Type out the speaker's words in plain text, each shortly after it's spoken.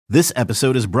This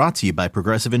episode is brought to you by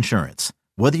Progressive Insurance.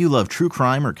 Whether you love true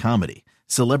crime or comedy,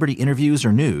 celebrity interviews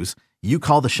or news, you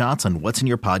call the shots on what's in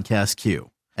your podcast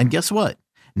queue. And guess what?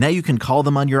 Now you can call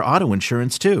them on your auto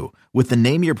insurance too with the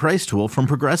Name Your Price tool from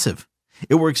Progressive.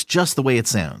 It works just the way it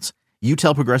sounds. You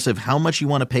tell Progressive how much you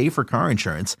want to pay for car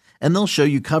insurance, and they'll show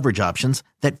you coverage options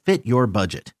that fit your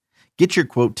budget. Get your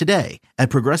quote today at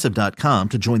Progressive.com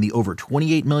to join the over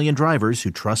 28 million drivers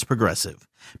who trust Progressive.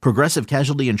 Progressive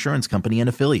Casualty Insurance Company and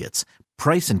Affiliates.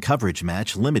 Price and coverage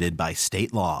match limited by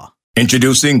state law.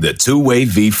 Introducing the two-way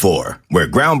V4, where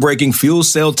groundbreaking fuel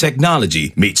cell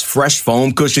technology meets fresh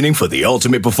foam cushioning for the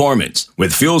ultimate performance.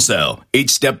 With fuel cell, each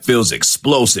step feels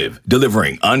explosive,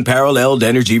 delivering unparalleled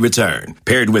energy return.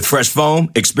 Paired with fresh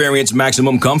foam, experience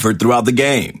maximum comfort throughout the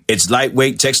game. Its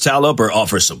lightweight textile upper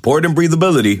offers support and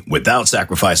breathability without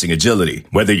sacrificing agility.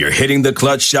 Whether you're hitting the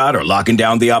clutch shot or locking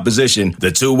down the opposition,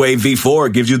 the two-way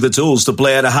V4 gives you the tools to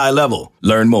play at a high level.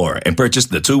 Learn more and purchase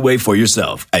the two-way for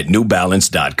yourself at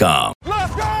newbalance.com.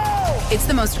 Let's go! It's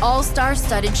the most all-star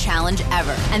studded challenge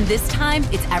ever. And this time,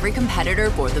 it's every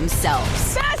competitor for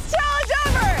themselves. Best challenge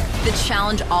ever! The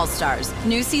Challenge All-Stars.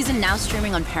 New season now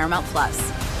streaming on Paramount+.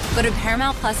 Go to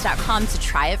ParamountPlus.com to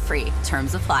try it free.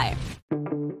 Terms apply.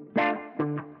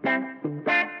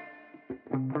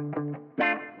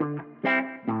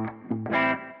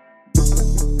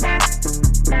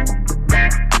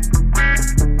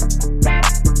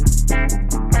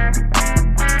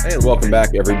 And welcome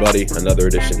back, everybody. Another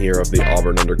edition here of the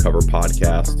Auburn Undercover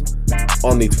Podcast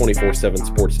on the 24/7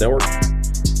 Sports Network.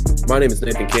 My name is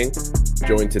Nathan King,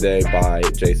 joined today by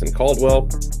Jason Caldwell.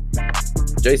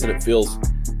 Jason, it feels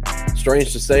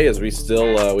strange to say as we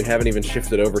haven't even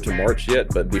shifted over to March yet,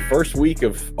 but the first week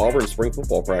of Auburn spring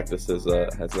football practice has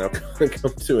now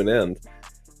come to an end,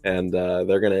 and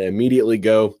they're going to immediately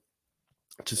go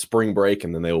to spring break,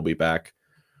 and then they will be back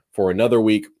for another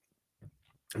week.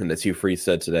 And as Hugh Freeze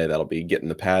said today, that'll be getting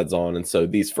the pads on. And so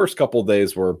these first couple of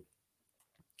days were,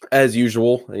 as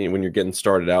usual, when you're getting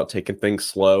started out, taking things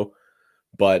slow.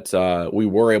 But we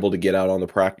were able to get out on the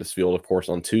practice field, of course,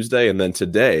 on Tuesday. And then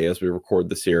today, as we record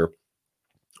this here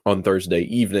on Thursday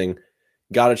evening,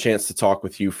 got a chance to talk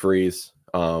with Hugh Freeze.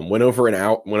 Went over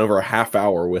a half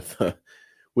hour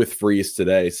with Freeze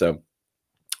today. So,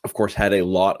 of course, had a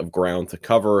lot of ground to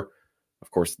cover.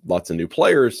 Of course, lots of new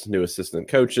players, new assistant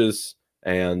coaches.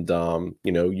 And,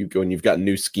 you go and you've got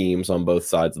new schemes on both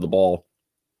sides of the ball.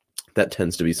 That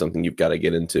tends to be something you've got to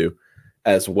get into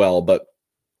as well. But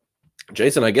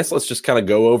Jason, I guess let's just kind of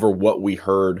go over what we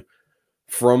heard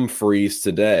from Freeze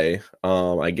today.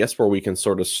 I guess where we can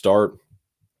sort of start,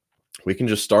 we can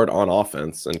just start on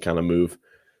offense and kind of move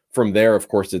from there. Of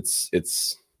course,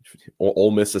 it's Ole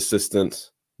Miss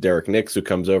assistant Derek Nix, who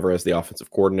comes over as the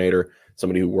offensive coordinator,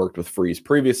 somebody who worked with Freeze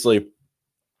previously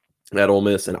at Ole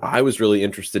Miss. And I was really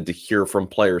interested to hear from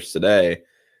players today.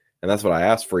 And that's what I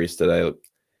asked Freeze today.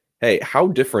 Hey, how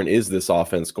different is this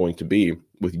offense going to be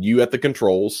with you at the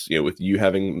controls, with you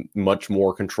having much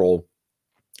more control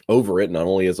over it, not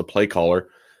only as a play caller,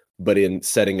 but in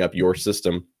setting up your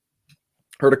system?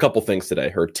 Heard a couple things today.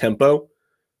 Heard tempo,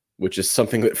 which is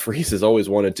something that Freeze has always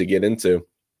wanted to get into.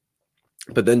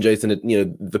 But then, Jason,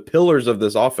 the pillars of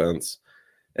this offense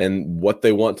and what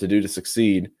they want to do to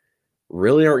succeed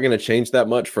really aren't going to change that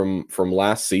much from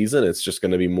last season. It's just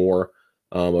going to be more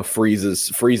of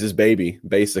Freeze's baby,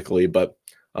 basically. But,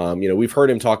 we've heard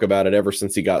him talk about it ever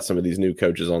since he got some of these new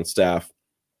coaches on staff.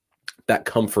 That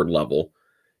comfort level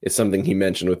is something he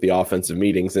mentioned with the offensive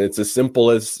meetings. And it's as simple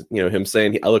as, him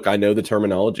saying, look, I know the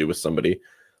terminology with somebody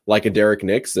like a Derek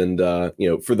Nix. And,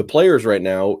 for the players right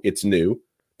now, it's new.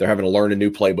 They're having to learn a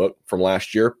new playbook from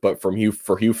last year. But for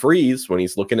Hugh Freeze, when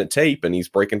he's looking at tape and he's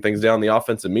breaking things down in the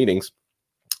offensive meetings,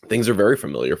 things are very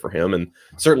familiar for him, and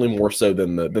certainly more so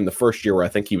than the first year, where I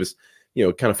think he was,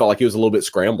 kind of felt like he was a little bit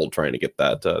scrambled trying to get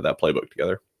that playbook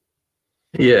together.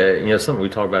 Yeah, something we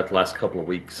talked about the last couple of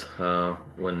weeks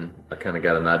when I kind of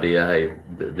got an idea. Hey,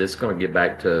 this is going to get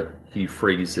back to Hugh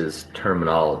Freeze's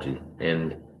terminology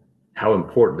and how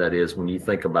important that is when you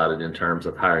think about it in terms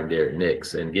of hiring Derek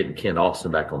Nix and getting Kent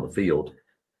Austin back on the field.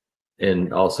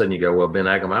 And all of a sudden you go, well, Ben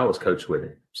Agamawa was coached with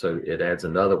him, so it adds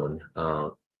another one.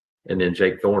 And then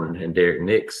Jake Thornton and Derek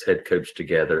Nix had coached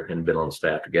together and been on the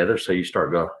staff together. So you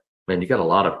start going, man, you got a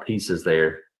lot of pieces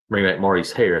there. Bring back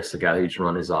Maurice Harris, the guy who's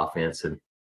run his offense. And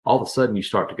all of a sudden you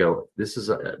start to go,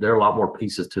 there are a lot more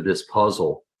pieces to this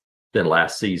puzzle than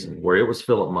last season, where it was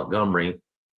Philip Montgomery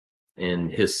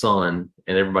and his son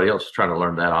and everybody else was trying to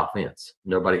learn that offense.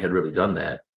 Nobody had really done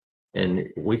that. And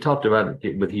we talked about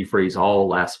it with Hugh Freeze all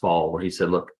last fall, where he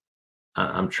said, look,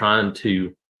 I'm trying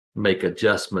to make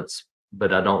adjustments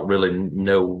but I don't really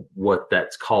know what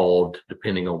that's called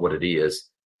depending on what it is.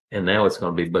 And now it's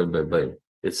going to be boom, boom, boom.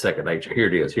 It's second nature. Here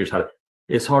it is. Here's how to,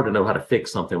 it's hard to know how to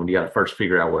fix something when you got to first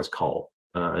figure out what it's called.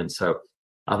 And so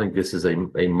I think this is a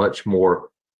much more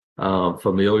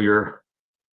familiar,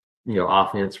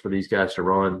 offense for these guys to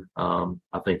run.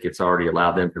 I think it's already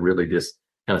allowed them to really just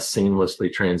kind of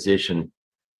seamlessly transition.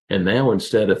 And now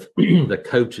instead of the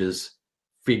coaches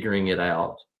figuring it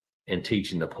out and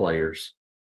teaching the players,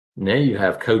 now you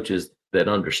have coaches that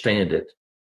understand it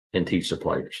and teach the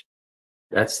players.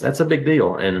 That's a big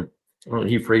deal. And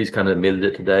Hugh Freeze kind of admitted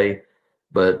it today,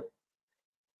 but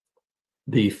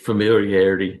the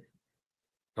familiarity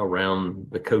around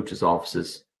the coaches'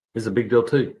 offices is a big deal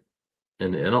too.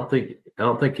 And I don't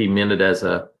think he meant it as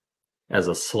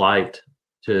a slight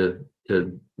to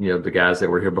the guys that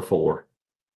were here before.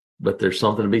 But there's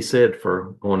something to be said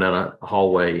for going down a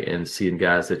hallway and seeing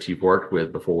guys that you've worked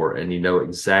with before, and they know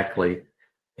exactly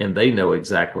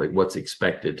what's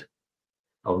expected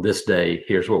on this day.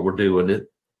 Here's what we're doing.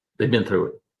 They've been through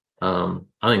it.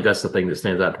 I think that's the thing that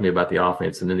stands out to me about the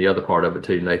offense. And then the other part of it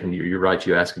too, Nathan, you're right.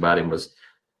 You asked about him, was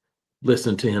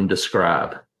listen to him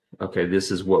describe, okay,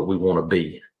 this is what we want to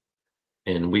be.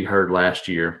 And we heard last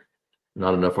year,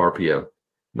 not enough RPO,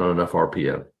 not enough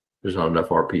RPO. There's not enough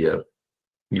RPO.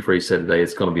 Hugh Freeze said today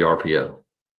it's going to be RPO.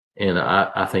 And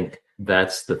I think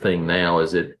that's the thing now,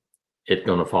 is it's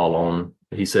going to fall on.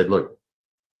 He said, look,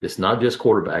 it's not just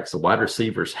quarterbacks. The wide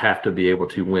receivers have to be able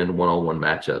to win one-on-one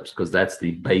matchups, because that's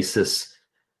the basis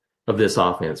of this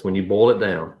offense. When you boil it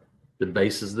down, the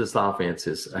basis of this offense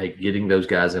is getting those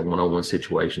guys in one-on-one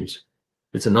situations.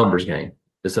 It's a numbers game.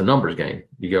 It's a numbers game.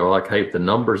 You go like, hey, if the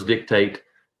numbers dictate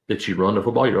that you run the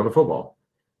football, you run the football.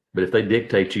 But if they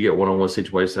dictate you get one-on-one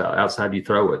situations outside, you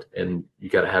throw it. And you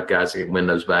got to have guys that can win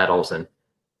those battles. And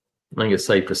I think it's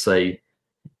safe to say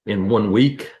in 1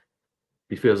 week,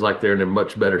 he feels like they're in a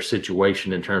much better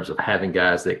situation in terms of having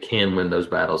guys that can win those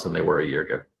battles than they were a year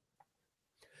ago.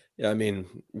 Yeah, I mean,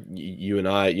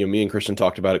 me and Christian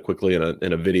talked about it quickly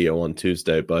in a video on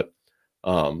Tuesday, but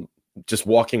just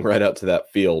walking right out to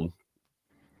that field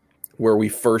where we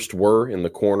first were in the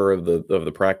corner of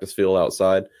the practice field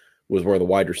outside was where the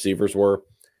wide receivers were.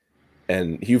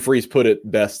 And Hugh Freeze put it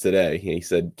best today. He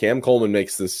said, Cam Coleman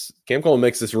makes this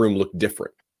room look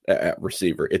different at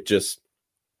receiver. It just,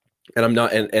 and I'm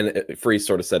not, and Freeze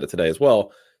sort of said it today as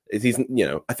well, is he's,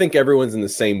 I think everyone's in the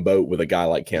same boat with a guy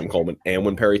like Cam Coleman. And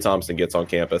when Perry Thompson gets on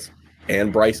campus,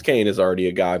 and Bryce Kane is already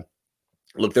a guy,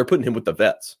 look, they're putting him with the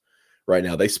vets right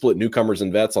now. They split newcomers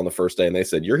and vets on the first day, and they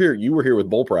said, you were here with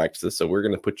bowl practices, so we're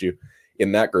going to put you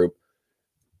in that group.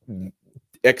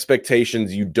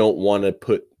 Expectations you don't want to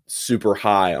put super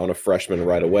high on a freshman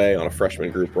right away, on a freshman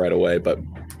group right away, but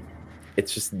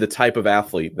it's just the type of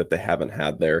athlete that they haven't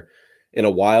had there in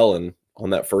a while. And on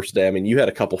that first day, I mean, you had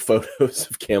a couple photos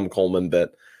of Cam Coleman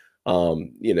that,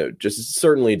 just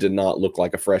certainly did not look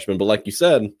like a freshman, but like you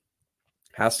said,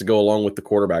 has to go along with the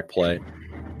quarterback play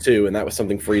too. And that was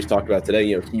something Freeze talked about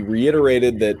today. He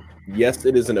reiterated that, yes,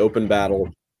 it is an open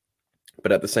battle,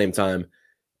 but at the same time,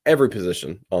 every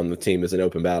position on the team is an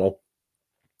open battle.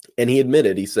 And he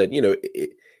admitted, he said,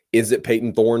 is it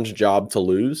Peyton Thorne's job to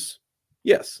lose?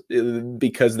 Yes,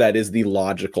 because that is the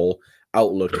logical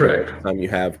outlook. Correct. Every time you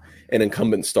have an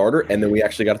incumbent starter. And then we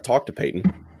actually got to talk to Peyton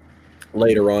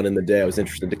later on in the day. I was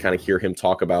interested to kind of hear him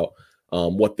talk about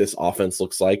what this offense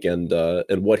looks like and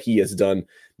what he has done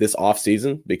this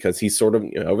offseason, because he's sort of,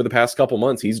 over the past couple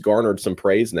months, he's garnered some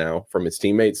praise now from his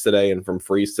teammates today and from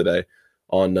Freeze today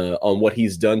on what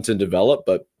he's done to develop.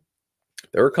 But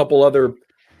there are a couple other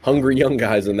hungry young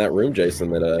guys in that room,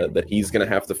 Jason, that he's going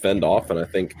to have to fend off. And I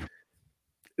think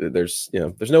there's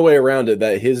no way around it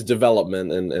that his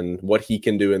development and what he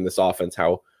can do in this offense,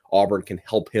 how Auburn can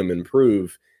help him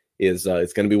improve, is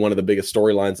it's going to be one of the biggest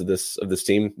storylines of this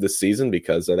team this season,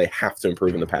 because they have to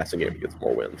improve in the passing game to get some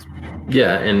more wins.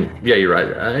 Yeah, you're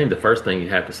right. I think the first thing you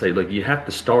have to say, look, you have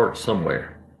to start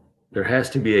somewhere. There has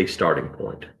to be a starting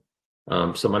point.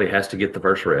 Somebody has to get the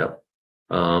first rep.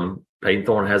 Peyton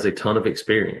Thorne has a ton of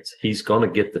experience. He's going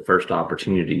to get the first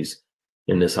opportunities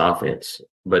in this offense,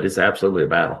 but it's absolutely a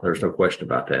battle. There's no question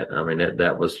about that. I mean,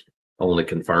 that was only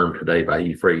confirmed today by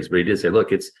Hugh Freeze, but he did say,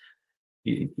 look, it's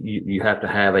you have to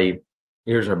have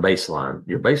here's our baseline.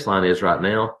 Your baseline is right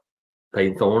now,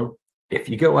 Peyton Thorne, if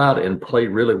you go out and play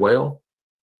really well,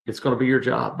 it's going to be your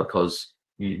job, because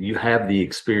you have the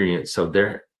experience. So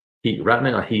right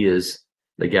now he is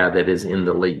the guy that is in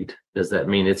the lead. Does that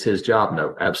mean it's his job?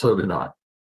 No, absolutely not.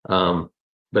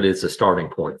 But it's a starting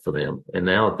point for them. And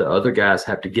now the other guys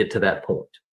have to get to that point.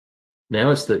 Now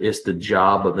it's the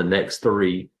job of the next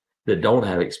three that don't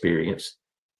have experience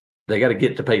They got to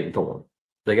get to Peyton Thorne.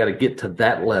 They got to get to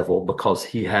that level because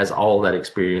he has all that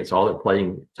experience, all that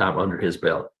playing time under his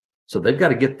belt. So they've got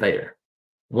to get there.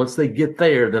 Once they get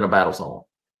there, then a battle's on.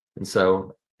 And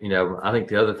so, I think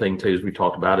the other thing too, as we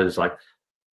talked about, is like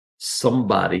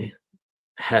somebody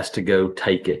has to go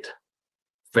take it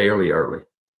fairly early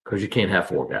because you can't have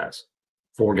four guys.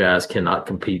 Four guys cannot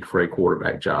compete for a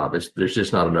quarterback job. There's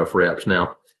just not enough reps.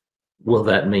 Now, will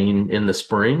that mean in the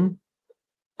spring?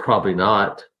 Probably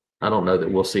not. I don't know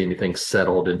that we'll see anything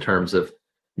settled in terms of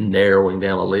narrowing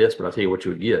down a list, but I'll tell you what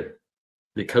you would get.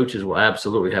 The coaches will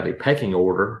absolutely have a pecking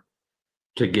order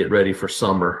to get ready for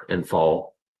summer and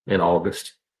fall in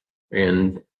August.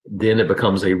 And then it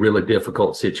becomes a really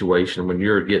difficult situation when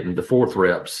you're getting the fourth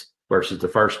reps versus the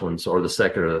first ones or the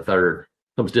second or the third. It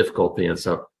becomes difficult then.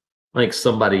 So I think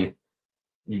somebody,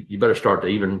 you better start to,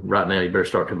 even right now, you better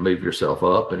start to move yourself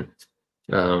up. And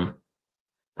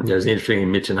it was interesting. You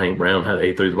mentioned Hank Brown, how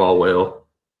he threw the ball well.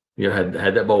 Had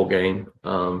that bowl game.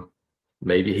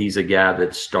 Maybe he's a guy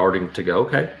that's starting to go,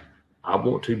 okay, I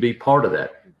want to be part of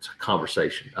that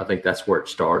conversation. I think that's where it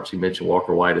starts. You mentioned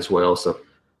Walker White as well. So,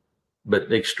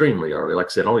 but extremely early. Like I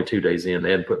said, only 2 days in,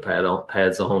 they hadn't put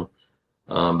pads on.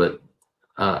 But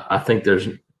I think there's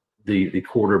the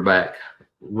quarterback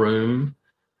room.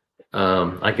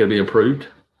 I think it'll be improved.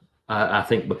 I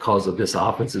think because of this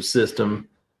offensive system,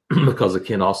 because of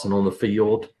Ken Austin on the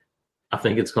field, I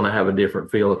think it's going to have a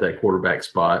different feel at that quarterback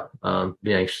spot.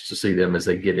 Be anxious to see them as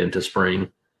they get into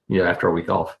spring, after a week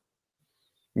off.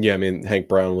 Yeah, I mean, Hank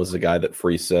Brown was the guy that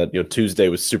Freeze said, Tuesday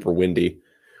was super windy.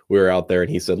 We were out there and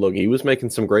he said, look, he was making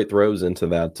some great throws into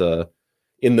that.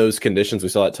 In those conditions, we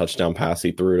saw that touchdown pass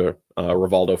he threw to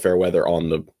Rivaldo Fairweather on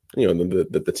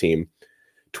the team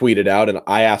tweeted out. And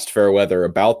I asked Fairweather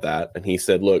about that. And he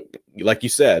said, look, like you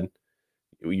said,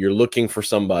 you're looking for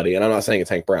somebody, and I'm not saying it's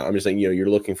Hank Brown. I'm just saying, you're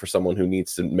looking for someone who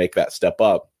needs to make that step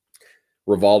up.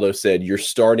 Rivaldo said, you're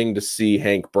starting to see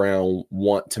Hank Brown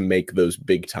want to make those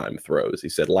big time throws. He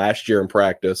said last year in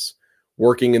practice,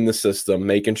 working in the system,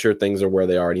 making sure things are where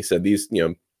they are. And he said these,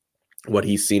 what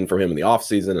he's seen from him in the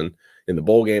offseason and in the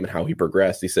bowl game and how he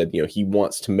progressed. He said, he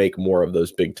wants to make more of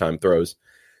those big time throws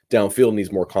downfield and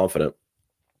he's more confident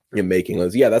in making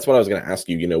those. Yeah, that's what I was going to ask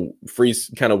you. Freeze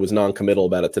kind of was non-committal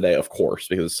about it today, of course,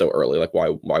 because it's so early. Like,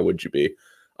 why would you be?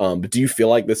 But do you feel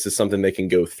like this is something they can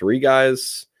go 3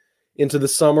 guys into the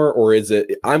summer, or is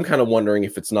it? I'm kind of wondering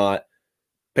if it's not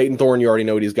Peyton Thorne. You already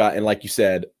know what he's got, and like you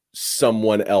said,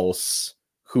 someone else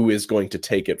who is going to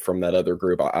take it from that other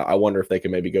group. I wonder if they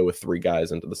can maybe go with 3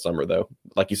 guys into the summer, though.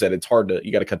 Like you said, it's hard to.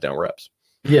 You got to cut down reps.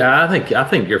 Yeah, I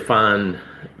think you're fine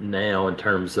now in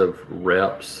terms of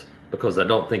reps, because I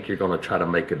don't think you're going to try to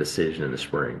make a decision in the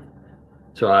spring.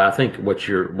 So I think what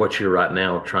you're right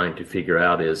now trying to figure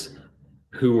out is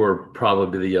who are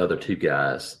probably the other 2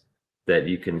 guys that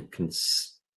you can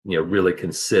really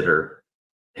consider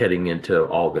heading into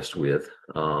August with.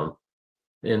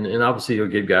 And obviously you'll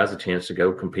give guys a chance to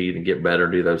go compete and get better,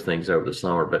 do those things over the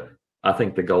summer. But I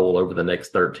think the goal over the next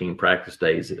 13 practice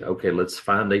days is, okay, let's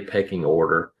find a pecking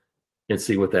order and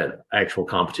see what that actual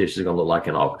competition is going to look like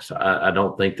in August. I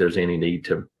don't think there's any need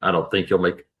to. I don't think you'll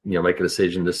make a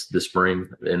decision this spring,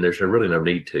 and there's really no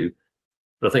need to.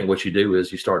 But I think what you do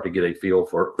is you start to get a feel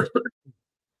for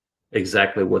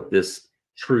exactly what this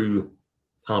true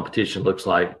competition looks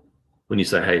like when you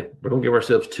say, hey, we're going to give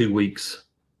ourselves 2 weeks.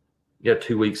 You got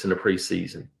 2 weeks in the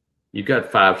preseason. You've got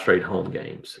 5 straight home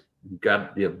games. You've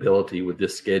got the ability with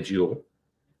this schedule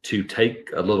to take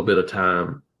a little bit of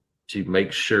time to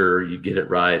make sure you get it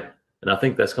right. And I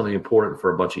think that's going to be important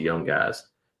for a bunch of young guys.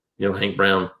 Hank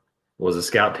Brown was a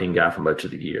scout team guy for much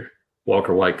of the year.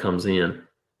 Walker White comes in.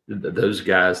 Those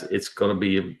guys, it's going to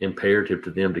be imperative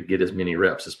to them to get as many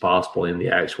reps as possible in the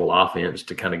actual offense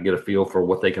to kind of get a feel for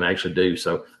what they can actually do.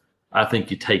 So I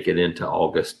think you take it into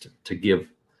August to give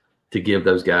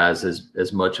those guys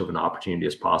as much of an opportunity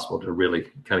as possible to really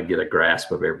kind of get a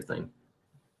grasp of everything.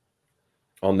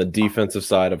 On the defensive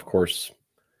side, of course,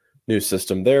 new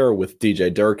system there with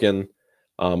DJ Durkin.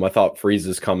 I thought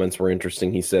Freeze's comments were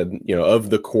interesting. He said, of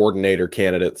the coordinator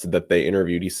candidates that they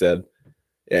interviewed, he said,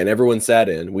 and everyone sat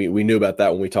in. We knew about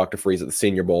that when we talked to Freeze at the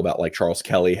Senior Bowl about like Charles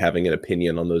Kelly having an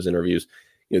opinion on those interviews.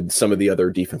 Some of the other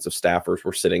defensive staffers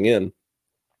were sitting in.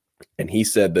 And he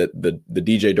said that the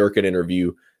DJ Durkin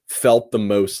interview felt the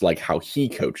most like how he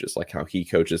coaches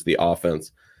the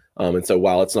offense. And so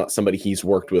while it's not somebody he's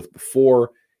worked with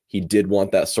before, he did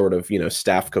want that sort of,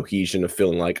 staff cohesion of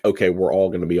feeling like, okay, we're all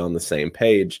going to be on the same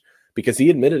page, because he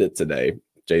admitted it today,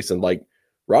 Jason, like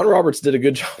Ron Roberts did a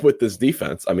good job with this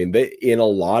defense. I mean, they, in a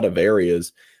lot of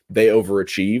areas, they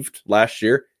overachieved last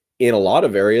year. in a lot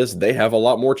of areas, they have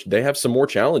some more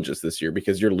challenges this year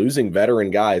because you're losing veteran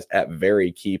guys at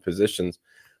very key positions.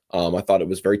 I thought it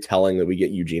was very telling that we get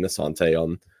Eugene Asante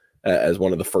on as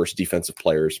one of the first defensive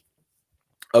players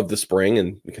of the spring,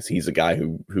 and because he's a guy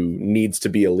who needs to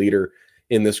be a leader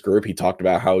in this group. He talked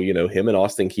about how, him and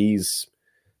Austin Keys,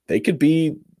 they could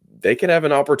have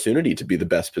an opportunity to be the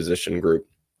best position group,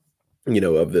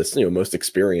 of this, most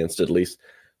experienced at least.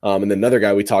 And then another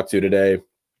guy we talked to today,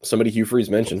 somebody Hugh Freeze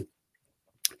mentioned,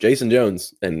 Jason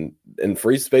Jones, and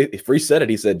Freeze said it.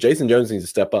 He said Jason Jones needs to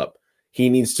step up. He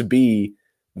needs to be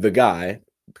the guy,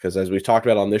 because as we've talked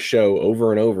about on this show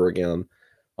over and over again,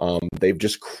 they've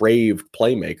just craved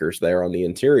playmakers there on the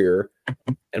interior,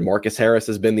 and Marcus Harris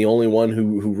has been the only one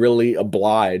who really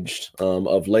obliged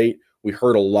of late. We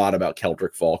heard a lot about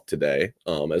Keldrick Falk today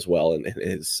as well,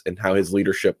 and how his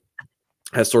leadership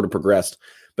has sort of progressed.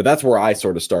 But that's where I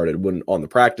sort of started, when on the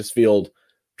practice field,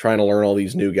 trying to learn all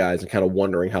these new guys and kind of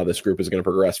wondering how this group is going to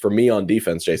progress. For me on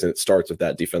defense, Jason, it starts with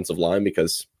that defensive line,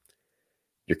 because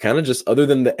you're kind of just, other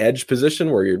than the edge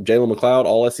position where you're Jalen McLeod,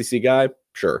 all SEC guy,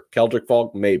 sure. Keldrick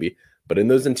Falk, maybe. But in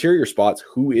those interior spots,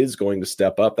 who is going to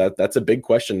step up? That's a big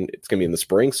question. It's going to be in the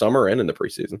spring, summer, and in the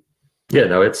preseason. Yeah,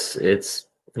 no, it's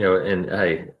and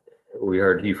hey, we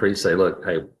heard Hugh Freeze say, look,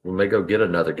 hey, we may go get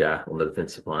another guy on the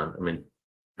defensive line. I mean,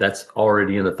 that's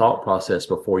already in the thought process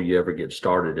before you ever get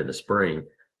started in the spring,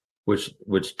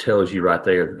 which tells you right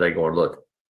there that they're going, look,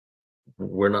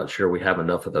 we're not sure we have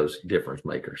enough of those difference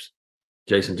makers.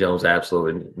 Jason Jones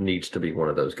absolutely needs to be one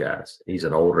of those guys. He's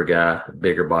an older guy,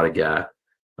 bigger body guy,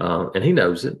 and he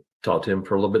knows it. Talked to him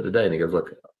for a little bit today, and he goes,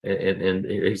 look, and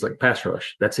he's like, pass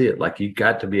rush. That's it. Like, you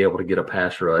got to be able to get a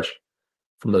pass rush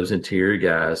from those interior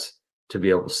guys to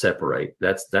be able to separate.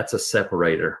 That's a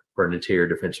separator for an interior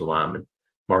defensive lineman.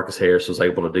 Marcus Harris was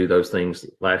able to do those things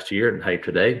last year, and hey,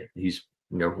 today he's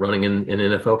running in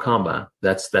NFL combine.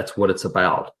 That's what it's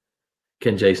about.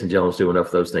 Can Jason Jones do enough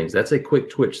of those things? That's a quick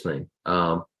twitch thing.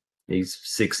 He's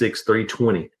 6'6",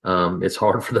 320. It's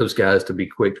hard for those guys to be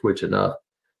quick twitch enough.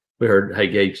 We heard, hey,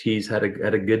 Gage Keys had a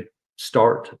good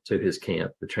start to his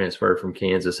camp. The transfer from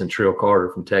Kansas, and Trill Carter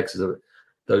from Texas.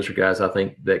 Those are guys I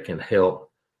think that can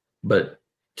help. But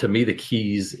to me, the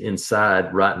keys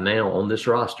inside right now on this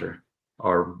roster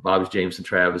are Bobby Jameson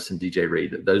Travis and DJ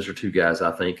Reed. Those are two guys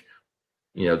I think,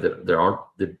 that there aren't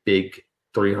the big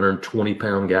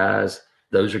 320-pound guys.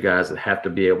 Those are guys that have to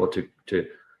be able to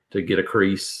get a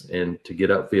crease and to get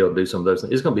upfield, do some of those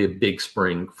things. It's going to be a big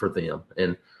spring for them.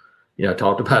 And, I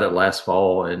talked about it last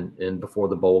fall and before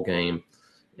the bowl game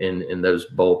in those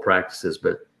bowl practices,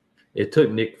 but it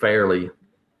took Nick Fairley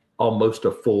almost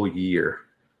a full year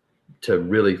to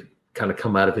really kind of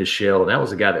come out of his shell. And that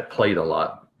was a guy that played a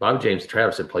lot. Bobby James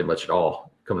Travis didn't play much at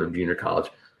all coming to junior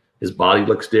college. His body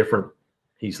looks different.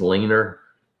 He's leaner.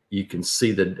 You can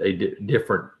see a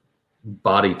different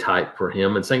body type for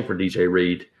him, and same for DJ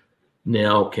Reed.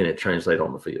 Now, can it translate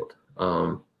on the field?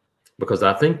 Because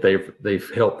I think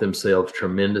they've helped themselves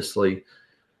tremendously,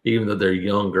 even though they're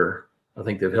younger. I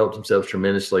think they've helped themselves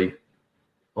tremendously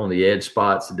on the edge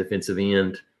spots, the defensive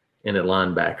end, and at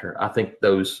linebacker. I think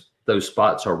those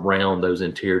spots around those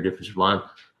interior defensive line,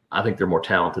 I think they're more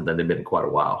talented than they've been in quite a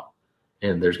while.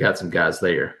 And there's got some guys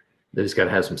there. They just got to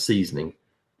have some seasoning.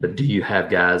 But do you have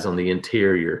guys on the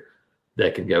interior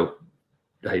that can go,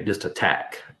 hey, just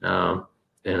attack?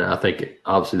 And I think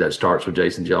obviously that starts with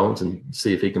Jason Jones, and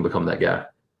see if he can become that guy.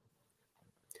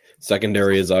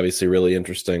 Secondary is obviously really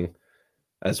interesting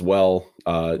as well.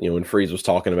 When Freeze was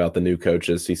talking about the new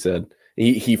coaches, he said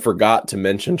he forgot to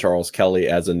mention Charles Kelly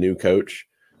as a new coach,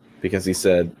 because he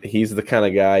said he's the kind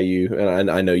of guy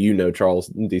and I know Charles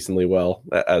decently well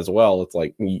as well. It's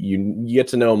like you get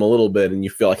to know him a little bit and you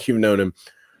feel like you've known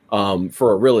him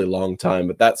for a really long time.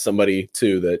 But that's somebody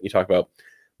too that you talk about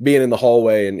being in the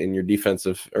hallway and in your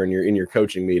defensive or in your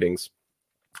coaching meetings.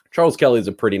 Charles Kelly is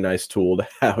a pretty nice tool to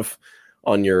have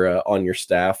on your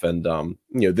staff. And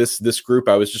this group,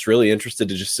 I was just really interested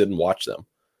to just sit and watch them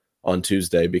on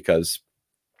Tuesday, because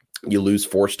you lose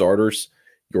 4 starters.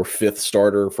 Your 5th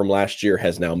starter from last year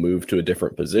has now moved to a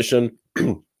different position.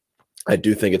 I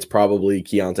do think it's probably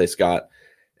Keontae Scott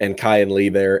and Kyan Lee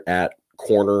there at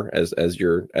corner as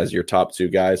your top 2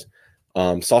 guys.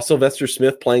 Saw Sylvester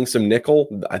Smith playing some nickel.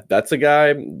 That's a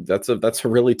guy. That's a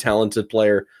really talented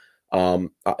player.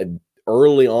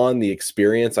 Early on, the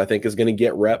experience I think is going to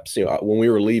get reps. When we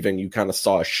were leaving, you kind of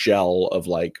saw a shell of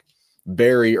like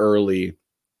very early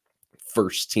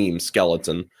first team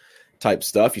skeleton type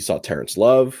stuff. You saw Terrence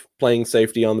Love playing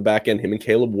safety on the back end. Him and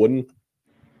Caleb Wooden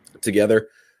together.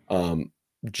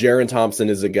 Jaron Thompson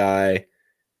is a guy.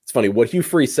 It's funny what Hugh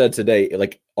Freeze said today.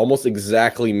 Like almost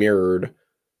exactly mirrored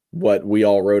what we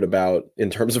all wrote about in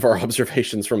terms of our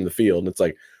observations from the field. And it's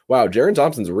like, wow, Jaron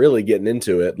Thompson's really getting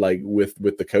into it, like with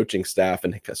the coaching staff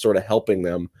and sort of helping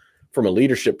them from a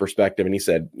leadership perspective. And he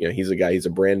said, he's a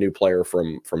brand new player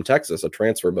from Texas, a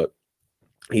transfer, but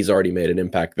he's already made an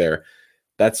impact there.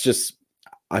 That's just,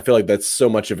 I feel like that's so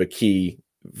much of a key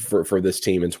for this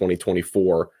team in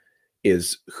 2024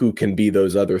 is who can be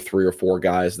those other 3 or 4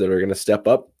 guys that are going to step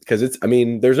up. Because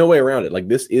there's no way around it. Like,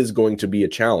 this is going to be a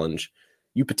challenge.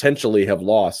 You potentially have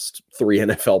lost 3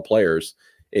 NFL players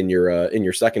in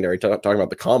your secondary. Talking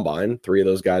about the combine, 3 of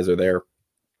those guys are there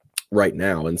right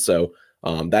now. And so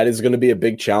that is going to be a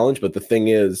big challenge. But the thing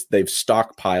is, they've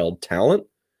stockpiled talent.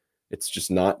 It's just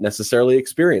not necessarily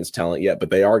experienced talent yet, but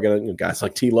they are going to, guys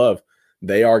like T Love,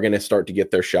 they are going to start to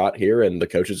get their shot here, and the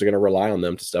coaches are going to rely on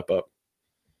them to step up.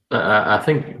 I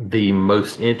think the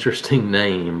most interesting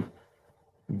name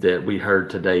that we heard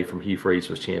today from Hugh Freeze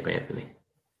was Champ Anthony.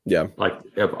 Yeah. Like,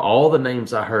 of all the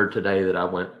names I heard today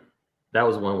that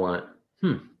was one I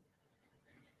went,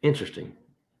 interesting.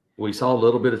 We saw a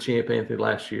little bit of Champ Anthony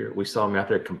last year. We saw him out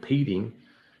there competing,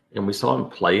 and we saw him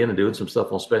playing and doing some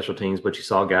stuff on special teams, but you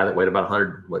saw a guy that weighed about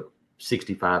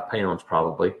 65 pounds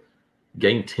probably,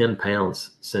 gained 10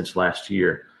 pounds since last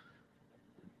year.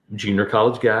 Junior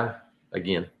college guy,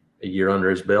 again, a year under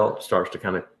his belt, starts to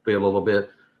kind of feel a little bit,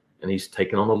 and he's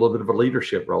taken on a little bit of a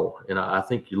leadership role. And I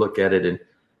think you look at it and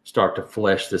start to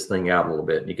flesh this thing out a little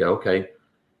bit, and you go, okay, you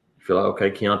feel like, okay,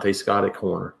 Keontae Scott at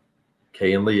corner,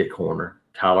 Kayan Lee at corner,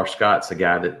 Tyler Scott's a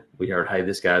guy that we heard, hey,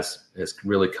 this guy's has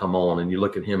really come on. And you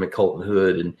look at him at Colton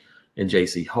Hood and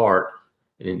J.C. Hart,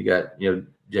 and then you got,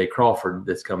 Jay Crawford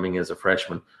that's coming as a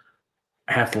freshman.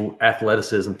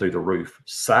 Athleticism through the roof,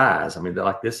 size.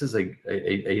 This is an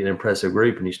impressive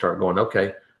group, and you start going,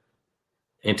 okay,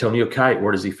 Antonio Kite,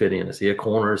 where does he fit in? Is he a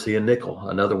corner? Is he a nickel?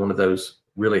 Another one of those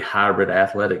really hybrid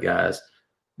athletic guys.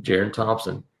 Jaron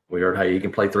Thompson, we heard, hey, he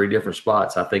can play 3 different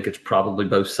spots. I think it's probably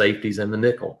both safeties and the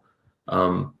nickel.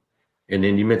 And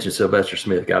then you mentioned Sylvester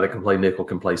Smith, guy that can play nickel,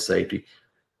 can play safety.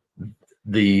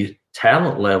 The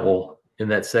talent level in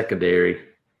that secondary,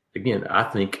 again, I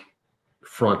think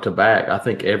front to back, I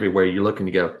think everywhere you look and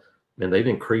you go, man, they've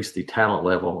increased the talent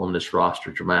level on this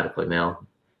roster dramatically. Now,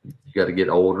 you got to get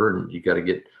older and you got to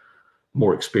get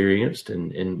more experienced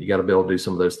and you got to be able to do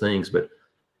some of those things. But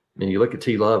you look at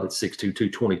T Love at 6'2",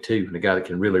 222, and a guy that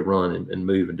can really run and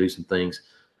move and do some things.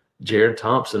 Jaron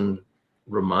Thompson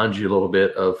reminds you a little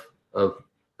bit of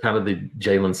kind of the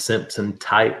Jalen Simpson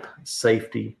type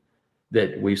safety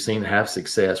that we've seen have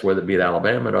success, whether it be at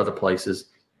Alabama or other places,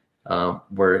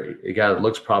 where a guy that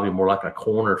looks probably more like a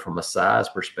corner from a size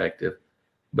perspective,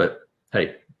 but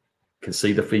hey, can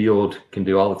see the field, can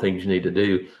do all the things you need to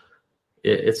do.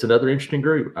 It's another interesting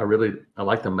group. I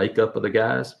like the makeup of the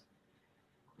guys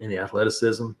and the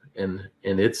athleticism, and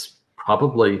it's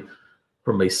probably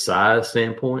from a size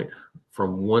standpoint,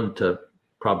 from 1 to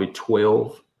probably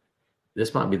 12.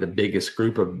 This might be the biggest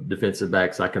group of defensive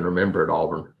backs I can remember at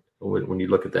Auburn when you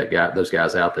look at those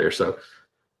guys out there. So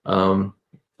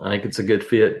I think it's a good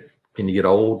fit. Can you get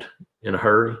old in a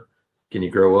hurry? Can you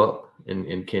grow up?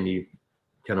 And can you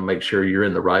kind of make sure you're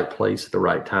in the right place at the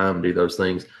right time, do those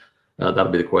things? That'll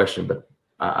be the question. But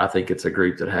I think it's a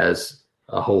group that has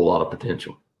a whole lot of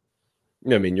potential.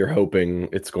 You're hoping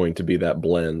it's going to be that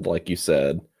blend, like you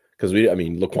said, because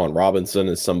Laquan Robinson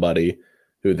is somebody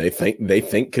who they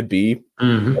think could be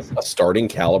a starting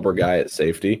caliber guy at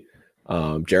safety.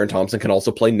 Jaron Thompson can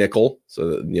also play nickel, so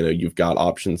that, you've got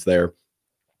options there.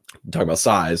 Talking about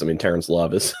size, Terrence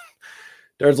Love is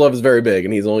very big,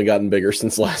 and he's only gotten bigger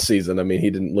since last season. He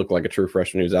didn't look like a true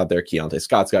freshman who's out there. Keontae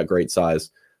Scott's got great size.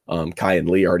 Kayan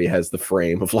Lee already has the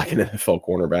frame of like an NFL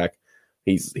cornerback.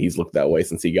 He's looked that way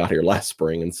since he got here last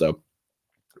spring, and so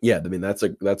yeah, that's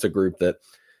a group that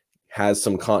has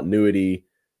some continuity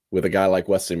with a guy like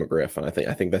Wesley McGriff, and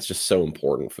I think that's just so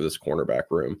important for this cornerback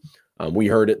room. We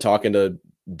heard it talking to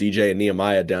DJ and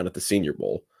Nehemiah down at the Senior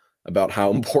Bowl about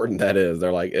how important that is.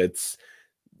 They're like,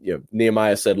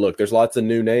 Nehemiah said, look, there's lots of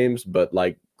new names, but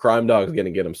like Crime Dog's going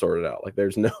to get him sorted out. Like,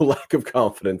 there's no lack of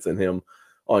confidence in him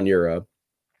on your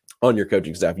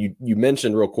coaching staff. You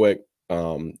mentioned real quick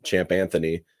Champ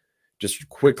Anthony. Just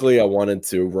quickly, I wanted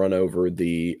to run over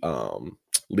the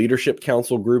leadership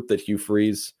council group that Hugh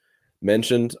Freeze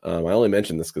mentioned. I only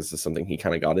mentioned this because it's something he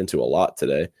kind of got into a lot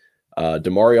today.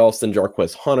 Damari Alston,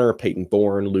 Jarquez Hunter, Peyton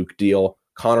Thorne, Luke Deal,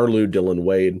 Connor Lew, Dylan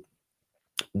Wade,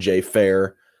 Jay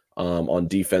Fair. On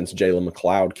defense, Jalen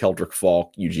McLeod, Keldrick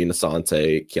Falk, Eugene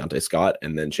Asante, Keontae Scott,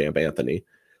 and then Champ Anthony.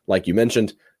 Like you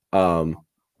mentioned,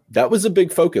 that was a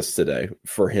big focus today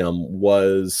for him,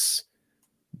 was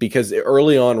because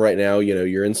early on right now,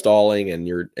 you're installing and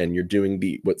you're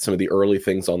doing some of the early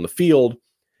things on the field.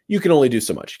 You can only do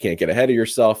so much. You can't get ahead of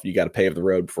yourself. You got to pave the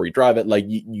road before you drive it. Like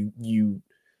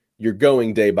you're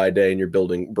going day by day and you're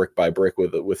building brick by brick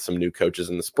with some new coaches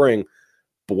in the spring.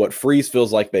 But what Freeze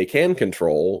feels like they can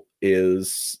control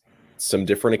is some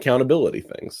different accountability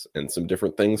things and some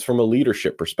different things from a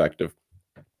leadership perspective.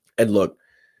 And look,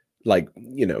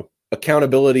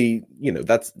 accountability,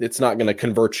 it's not going to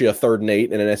convert you a 3rd and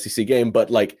 8 in an SEC game, but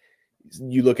like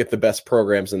you look at the best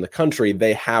programs in the country,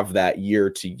 they have that year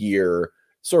to year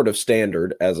sort of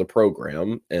standard as a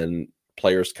program, and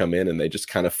players come in and they just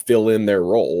kind of fill in their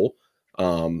role.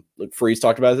 Freeze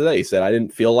talked about it today. He said, I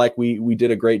didn't feel like we did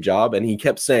a great job. And he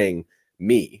kept saying,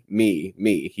 me.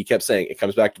 He kept saying, it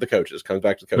comes back to the coaches,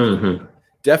 Mm-hmm.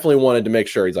 Definitely wanted to make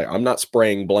sure he's like, I'm not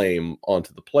spraying blame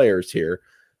onto the players here.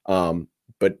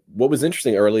 But what was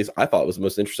interesting, or at least I thought was the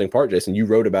most interesting part, Jason, you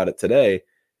wrote about it today.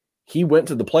 He went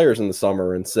to the players in the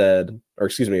summer and said, over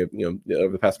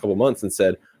the past couple of months and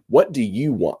said, what do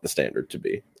you want the standard to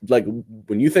be? Like,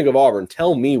 when you think of Auburn,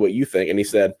 tell me what you think. And he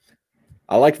said,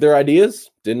 I liked their ideas.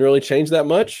 Didn't really change that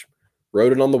much.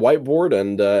 Wrote it on the whiteboard,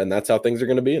 and that's how things are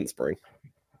going to be in spring.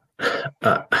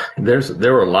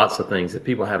 There were lots of things that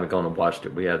people haven't gone and watched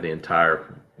it. We have the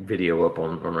entire video up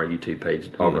on our YouTube page,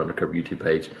 Auburn Undercover YouTube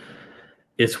page.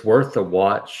 It's worth a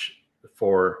watch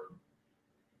for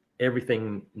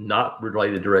everything not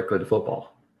related directly to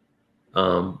football.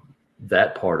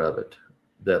 That part of it,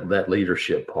 that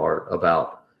leadership part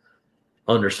about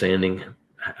understanding,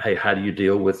 hey, how do you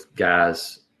deal with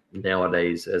guys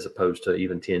nowadays as opposed to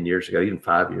even 10 years ago, even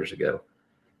 5 years ago?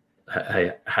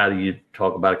 Hey, how do you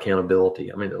talk about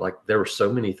accountability? I mean, like, there were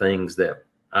so many things that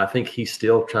I think he's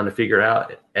still trying to figure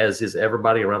out, as is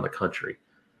everybody around the country.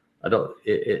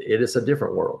 It is a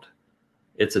different world.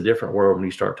 It's a different world when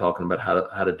you start talking about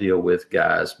how to deal with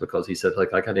guys, because he said,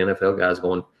 like I got NFL guys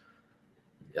going,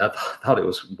 I thought it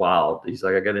was wild. He's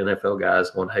like, I got NFL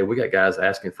guys going, hey, we got guys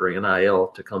asking for NIL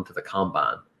to come to the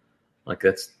combine. Like,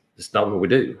 it's not what we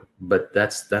do, but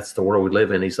that's the world we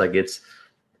live in. He's like, it's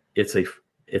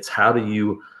how do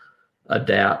you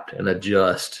adapt and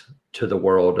adjust to the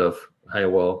world of, hey,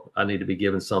 well, I need to be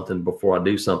given something before I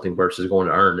do something versus going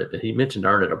to earn it. And he mentioned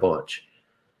earn it a bunch.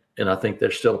 And I think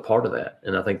there's still a part of that.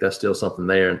 And I think that's still something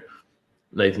there. And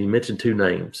Nathan, you mentioned 2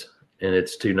 names, and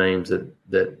it's 2 names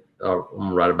that I'm going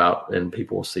to write about and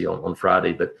people will see on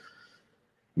Friday. But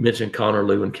you mentioned Connor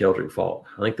Lew and Keldrick Falk.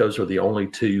 I think those are the only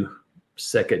 2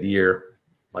 second-year,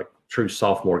 like, true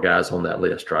sophomore guys on that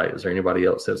list, right? Is there anybody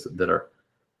else that are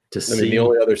to see? I mean, the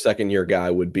only other second-year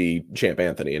guy would be Champ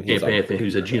Anthony. And Anthony,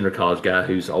 who's a junior college guy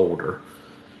who's older.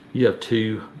 You have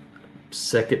 2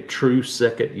 true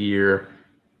second-year,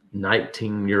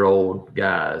 19-year-old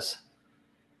guys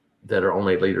that are on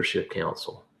a leadership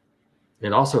council.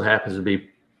 It also happens to be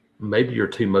maybe your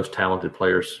 2 most talented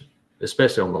players,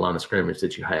 especially on the line of scrimmage,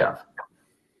 that you have.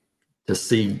 To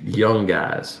see young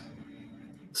guys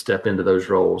step into those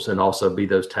roles and also be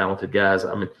those talented guys.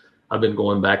 I mean, I've been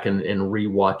going back and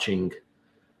rewatching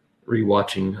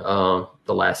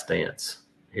The Last Dance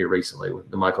here recently with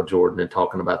the Michael Jordan, and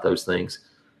talking about those things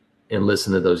and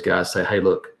listening to those guys say, hey,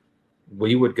 look,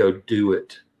 we would go do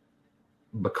it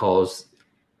because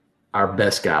our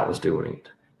best guy was doing it.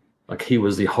 Like, he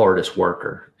was the hardest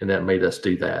worker, and that made us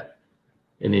do that.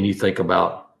 And then you think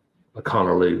about a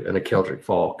Connor Lew and a Keldrick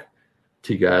Falk,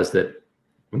 2 guys that,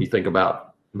 when you think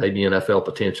about maybe NFL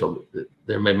potential,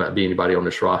 there may not be anybody on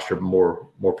this roster, but more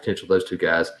potential, those 2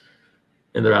 guys.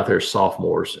 And they're out there as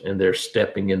sophomores, and they're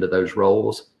stepping into those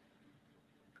roles.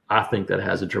 I think that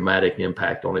has a dramatic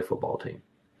impact on a football team.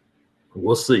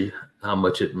 We'll see how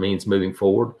much it means moving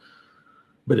forward.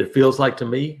 But it feels like to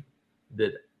me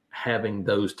that having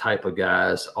those type of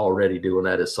guys already doing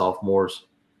that as sophomores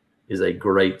is a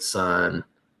great sign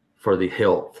for the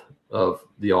health of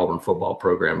the Auburn football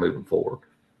program moving forward.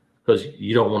 Because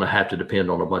you don't want to have to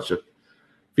depend on a bunch of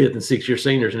 5th and 6th year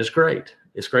seniors. And it's great.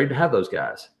 It's great to have those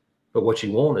guys. But what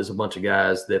you want is a bunch of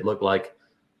guys that look like,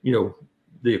 the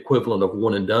equivalent of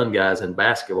one and done guys in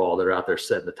basketball that are out there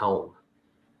setting the tone.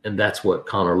 And that's what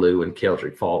Connor Lew and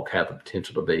Keldrick Falk have the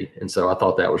potential to be. And so I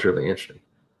thought that was really interesting.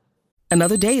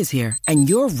 Another day is here, and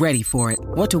you're ready for it.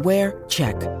 What to wear?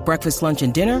 Check. Breakfast, lunch,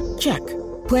 and dinner? Check.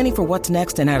 Planning for what's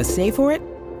next and how to save for it?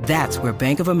 That's where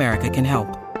Bank of America can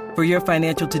help. For your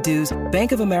financial to-dos,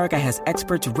 Bank of America has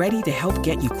experts ready to help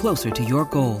get you closer to your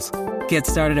goals. Get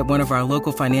started at one of our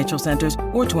local financial centers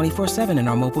or 24/7 in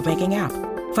our mobile banking app.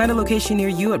 Find a location near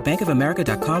you at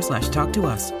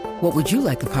bankofamerica.com/talktous. What would you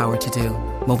like the power to do?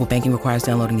 Mobile banking requires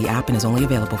downloading the app and is only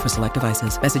available for select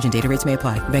devices. Message and data rates may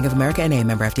apply. Bank of America NA,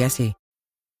 member FDIC.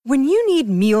 When you need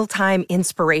mealtime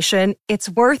inspiration, it's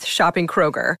worth shopping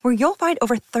Kroger, where you'll find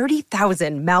over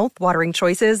 30,000 mouth-watering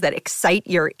choices that excite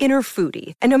your inner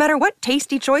foodie. And no matter what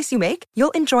tasty choice you make,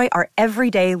 you'll enjoy our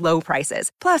everyday low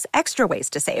prices, plus extra ways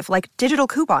to save, like digital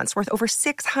coupons worth over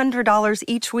 $600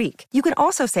 each week. You can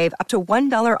also save up to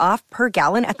 $1 off per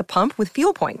gallon at the pump with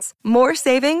fuel points. More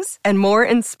savings and more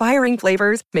inspiring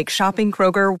flavors make shopping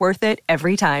Kroger worth it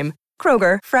every time.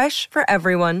 Kroger, fresh for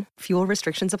everyone. Fuel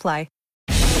restrictions apply.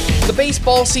 The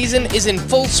baseball season is in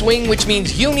full swing, which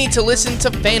means you need to listen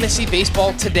to Fantasy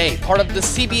Baseball Today, part of the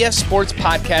CBS Sports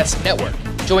Podcast Network.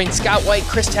 Join Scott White,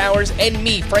 Chris Towers, and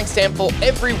me, Frank Stample,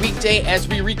 every weekday as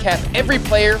we recap every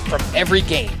player from every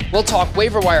game. We'll talk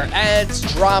waiver wire ads,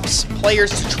 drops,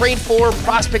 players to trade for,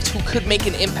 prospects who could make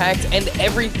an impact, and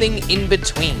everything in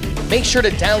between. Make sure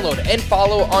to download and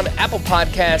follow on Apple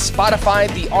Podcasts,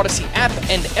 Spotify, the Odyssey app,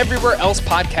 and everywhere else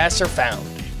podcasts are found.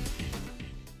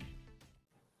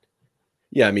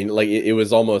 Yeah, I mean, like it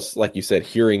was almost like you said,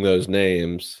 hearing those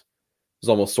names was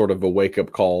almost sort of a wake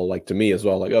up call, like to me as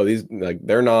well. Like, oh, these like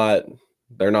they're not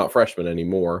freshmen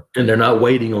anymore, and they're not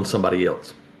waiting on somebody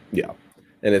else. Yeah,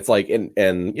 and it's like, and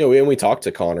and we talked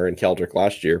to Connor and Keldrick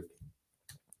last year,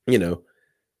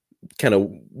 kind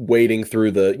of wading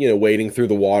through the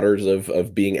waters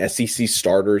of being SEC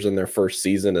starters in their first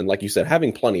season, and like you said,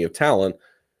 having plenty of talent.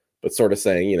 But sort of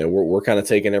saying, we're kind of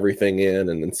taking everything in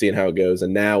and seeing how it goes.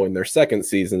 And now in their second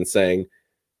season saying,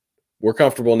 we're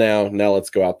comfortable now. Now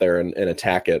let's go out there and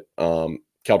attack it.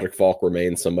 Keldrick Falk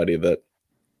remains somebody that,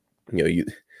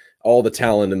 all the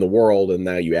talent in the world. And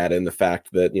now you add in the fact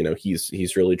that,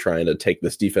 he's really trying to take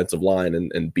this defensive line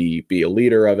and be a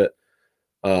leader of it.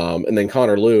 And then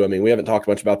Connor Liu, I mean, we haven't talked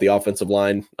much about the offensive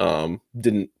line.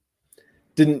 Didn't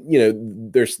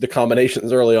there's the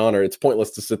combinations early on, or it's pointless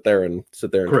to sit there and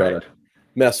try to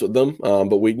mess with them.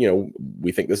 But we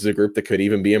think this is a group that could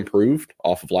even be improved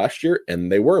off of last year,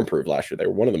 and they were improved last year. They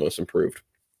were one of the most improved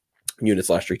units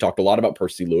last year. He talked a lot about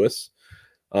Percy Lewis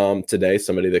today,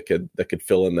 somebody that could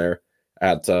fill in there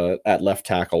at left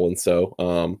tackle, and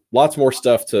so lots more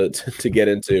stuff to get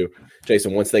into,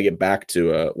 Jason. Once they get back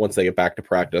to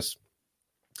practice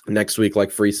next week,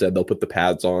 like Free said, they'll put the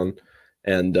pads on.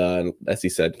 And as he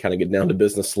said, kind of get down to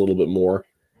business a little bit more.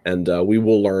 And we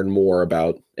will learn more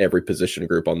about every position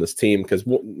group on this team, because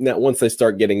once they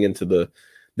start getting into the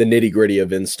nitty gritty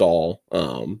of install,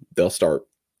 they'll start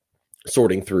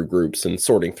sorting through groups and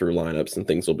sorting through lineups, and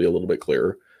things will be a little bit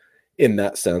clearer in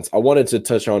that sense. I wanted to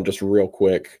touch on just real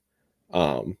quick.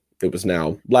 It was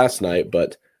now last night,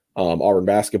 but Auburn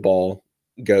basketball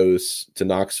goes to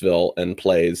Knoxville and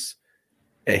plays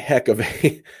a heck of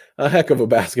a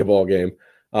basketball game.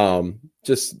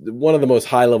 Just one of the most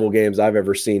high level games I've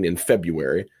ever seen in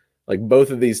February. Like,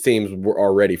 both of these teams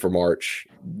are ready for March.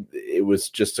 It was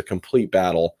just a complete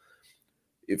battle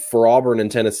for Auburn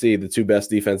and Tennessee, the two best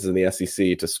defenses in the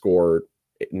SEC, to score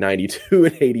 92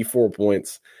 and 84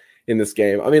 points in this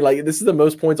game. I mean, like, this is the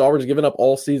most points Auburn's given up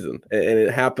all season, and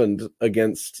it happened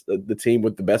against the team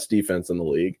with the best defense in the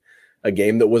league. A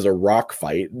game that was a rock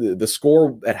fight. The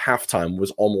score at halftime was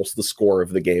almost the score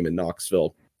of the game in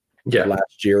Knoxville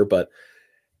last year. But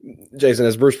Jason,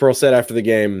 as Bruce Pearl said after the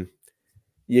game,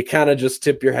 you kind of just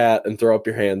tip your hat and throw up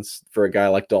your hands for a guy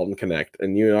like Dalton Connect.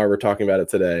 And you and I were talking about it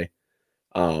today.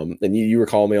 And you were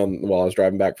calling me on while I was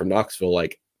driving back from Knoxville.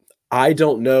 Like, I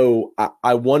don't know.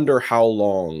 I wonder how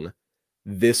long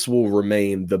this will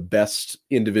remain the best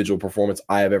individual performance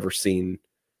I have ever seen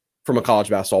from a college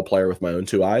basketball player with my own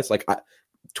two eyes. Like,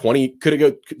 20, could it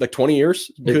go like 20 years?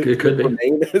 It could be.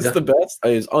 Remain as the best.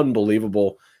 It is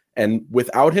unbelievable. And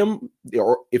without him,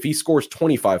 or if he scores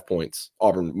 25 points,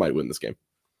 Auburn might win this game.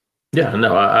 Yeah,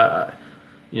 no, I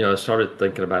started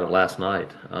thinking about it last night,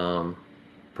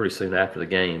 pretty soon after the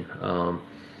game,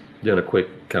 doing a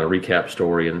quick kind of recap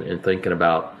story and thinking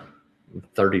about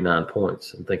 39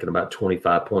 points and thinking about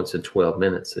 25 points in 12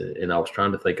 minutes. And I was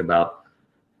trying to think about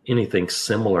anything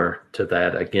similar to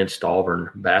that against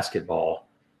Auburn basketball.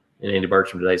 And Andy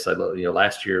Bertram today said, look,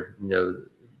 last year, the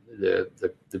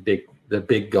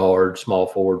big guard, small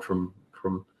forward from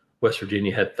West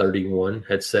Virginia had 31,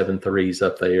 had 7 threes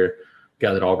up there.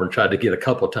 Guy that Auburn tried to get a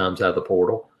couple of times out of the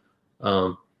portal.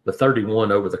 The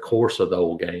 31 over the course of the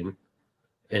whole game.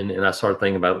 And I started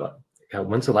thinking about, like,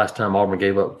 when's the last time Auburn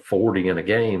gave up 40 in a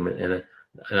game? And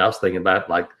I was thinking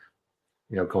about, like,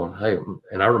 going, hey,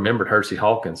 and I remembered Hersey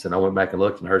Hawkins, and I went back and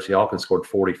looked, and Hersey Hawkins scored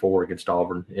 44 against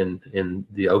Auburn in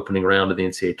the opening round of the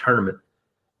NCAA tournament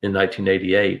in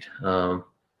 1988.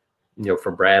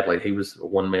 For Bradley, he was a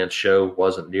one-man show,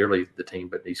 wasn't nearly the team,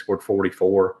 but he scored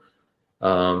 44.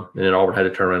 And then Auburn had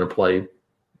to turn around and play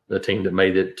the team that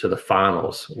made it to the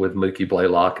finals with Mookie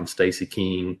Blaylock and Stacey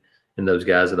King and those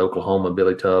guys at Oklahoma,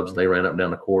 Billy Tubbs, they ran up and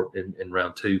down the court in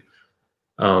round 2.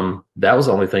 That was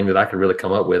the only thing that I could really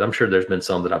come up with. I'm sure there's been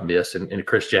some that I've missed, and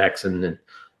Chris Jackson and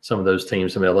some of those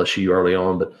teams from LSU early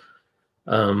on. But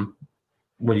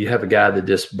when you have a guy that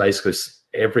just basically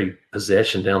every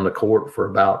possession down the court for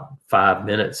about 5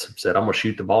 minutes said, I'm going to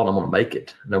shoot the ball and I'm going to make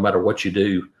it no matter what you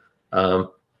do,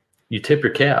 you tip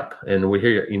your cap. And we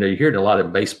hear, you hear it a lot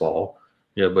in baseball,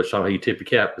 but how you tip your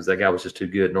cap because that guy was just too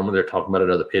good. Normally they're talking about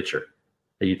another pitcher.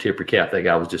 You tip your cap, that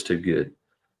guy was just too good.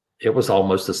 It was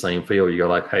almost the same feel. You go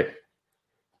like, hey,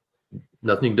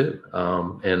 nothing you can do.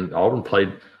 And Auburn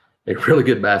played a really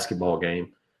good basketball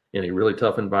game in a really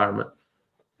tough environment.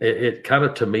 It kind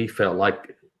of, to me, felt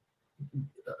like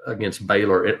against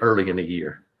Baylor early in the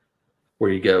year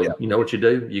where you go, You know what you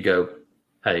do? You go,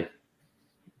 hey,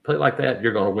 play like that,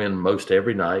 you're going to win most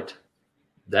every night.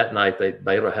 That night,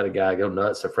 Baylor had a guy go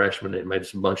nuts, a freshman, that made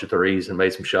some bunch of threes and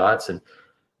made some shots, and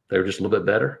they were just a little bit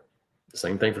better. The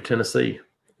same thing for Tennessee.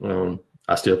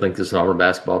 I still think this is an Auburn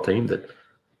basketball team that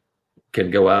can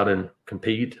go out and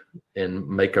compete and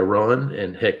make a run,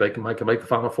 and heck, they can make the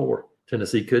Final Four.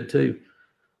 Tennessee could too.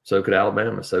 So could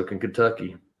Alabama. So can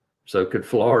Kentucky. So could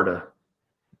Florida.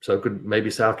 So could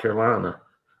maybe South Carolina.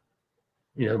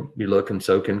 You look, and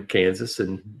so can Kansas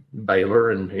and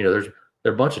Baylor, and there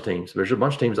are a bunch of teams. There's a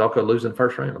bunch of teams all could lose in the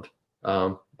first round.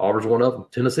 Auburn's one of them.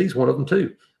 Tennessee's one of them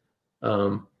too.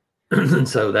 And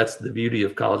so that's the beauty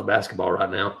of college basketball right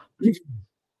now.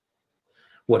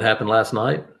 What happened last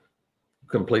night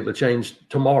completely changed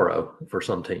tomorrow for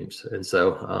some teams. And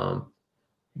so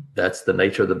that's the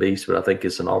nature of the beast. But I think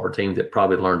it's an Auburn team that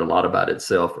probably learned a lot about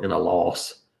itself in a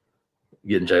loss,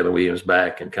 getting Jalen Williams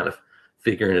back and kind of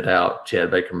figuring it out. Chad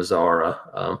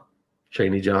Baker-Mazara,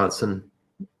 Chaney Johnson.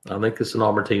 I think it's an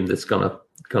Auburn team that's going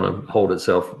to hold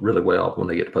itself really well when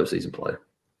they get to postseason play.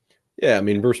 Yeah, I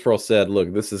mean, Bruce Pearl said,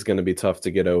 look, this is going to be tough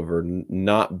to get over,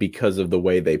 not because of the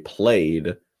way they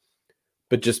played,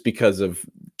 but just because of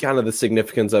kind of the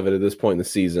significance of it at this point in the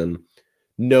season,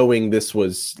 knowing this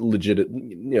was legit,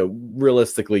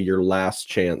 realistically your last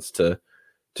chance to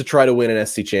try to win an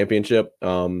SC championship.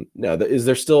 Now, is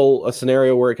there still a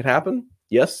scenario where it could happen?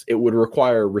 Yes, it would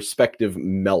require respective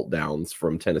meltdowns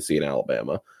from Tennessee and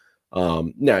Alabama.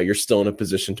 Now, you're still in a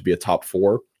position to be a top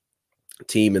 4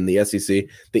 team in the SEC.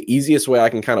 The easiest way I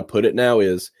can kind of put it now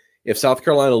is if South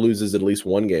Carolina loses at least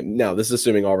one game. Now, this is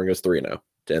assuming Auburn goes 3-0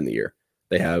 to end the year.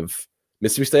 They have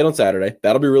Mississippi State on Saturday.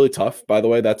 That'll be really tough, by the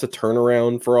way. That's a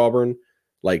turnaround for Auburn.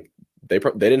 Like, they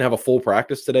didn't have a full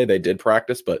practice today. They did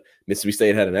practice, but Mississippi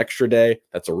State had an extra day.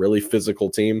 That's a really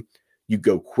physical team. You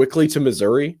go quickly to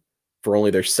Missouri for only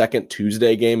their second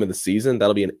Tuesday game of the season.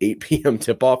 That'll be an 8 p.m.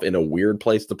 tip-off in a weird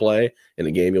place to play, in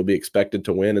a game you'll be expected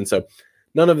to win. And so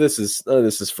none of this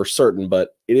is for certain,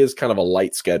 but it is kind of a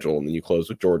light schedule, and then you close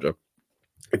with Georgia.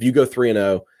 If you go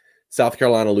 3-0, South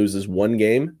Carolina loses one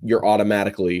game, you're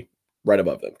automatically right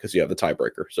above them because you have the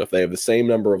tiebreaker. So if they have the same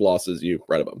number of losses, you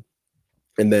right above them.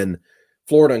 And then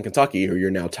Florida and Kentucky, who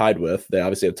you're now tied with, they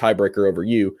obviously have tiebreaker over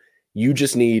you. You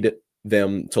just need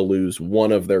them to lose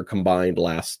one of their combined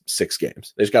last 6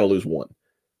 games. They just got to lose one,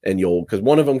 and because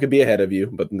one of them could be ahead of you,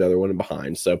 but the other one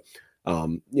behind. So,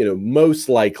 most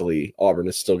likely Auburn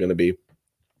is still going to be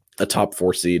a top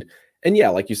 4 seed. And yeah,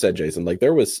 like you said, Jason, like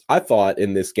I thought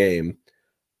in this game,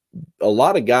 a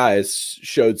lot of guys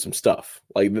showed some stuff.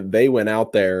 Like they went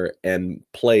out there and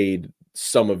played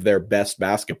some of their best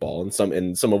basketball and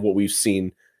some of what we've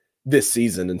seen this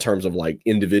season in terms of like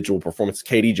individual performance.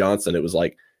 KD Johnson, it was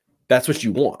like, that's what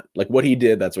you want. Like what he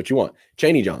did, that's what you want.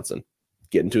 Chaney Johnson,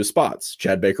 getting to his spots.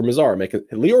 Chad Baker-Mazara,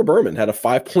 Leo Berman had a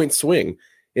 5-point swing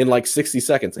in like 60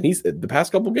 seconds. And the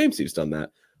past couple games, he's done that.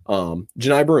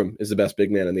 Janai Broome is the best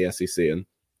big man in the SEC. And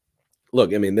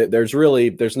look, I mean,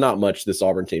 there's not much this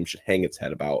Auburn team should hang its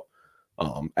head about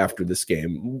after this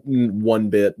game. One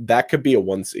bit, that could be a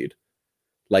 1 seed.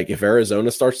 Like if Arizona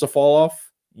starts to fall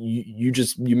off, you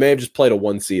may have just played a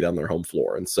 1 seed on their home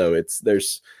floor. And so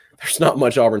there's not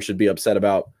much Auburn should be upset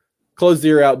about. Close the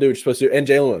year out, do what you're supposed to do. And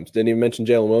Jalen Williams, didn't even mention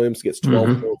Jalen Williams, gets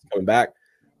 12 points coming back.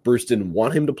 Bruce didn't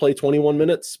want him to play 21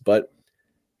 minutes, but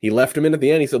he left him in at the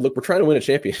end. He said, look, we're trying to win a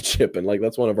championship. And like,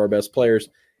 that's one of our best players.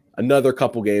 Another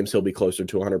couple games, he'll be closer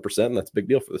to 100%. And that's a big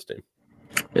deal for this team.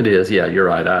 It is. Yeah, you're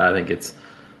right. I think it's,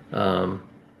 I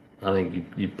think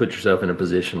you put yourself in a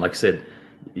position, like I said,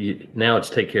 now it's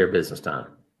take care of business time.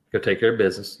 Go take care of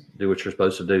business, do what you're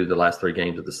supposed to do the last 3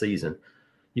 games of the season.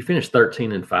 You finish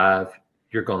 13-5,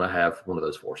 you're going to have one of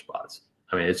those 4 spots.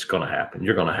 I mean, it's going to happen.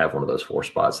 You're going to have one of those 4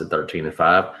 spots at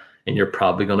 13-5, and you're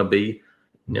probably going to be,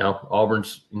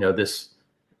 Auburn's, this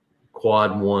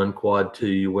quad 1, quad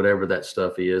 2, whatever that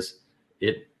stuff is,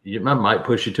 it might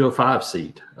push you to a 5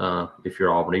 seed if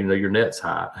you're Auburn, even though your net's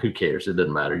high. Who cares? It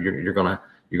doesn't matter. You're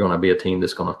gonna be a team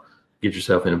that's gonna get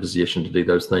yourself in a position to do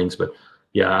those things. But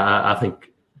yeah, I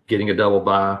think getting a double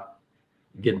bye,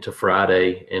 getting to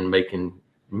Friday, and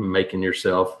making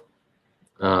yourself,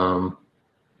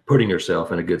 putting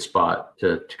yourself in a good spot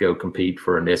to go compete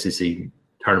for an SEC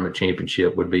tournament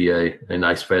championship would be a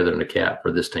nice feather in the cap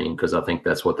for this team, because I think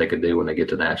that's what they could do when they get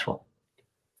to national.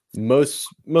 Most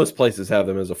places have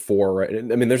them as a 4, right? I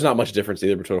mean, there's not much difference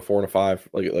either between a 4 and a 5.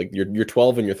 Like your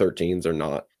 12 and your 13s are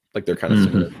not, like, they're kind of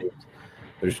similar teams.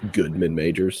 There's good mid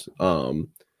majors.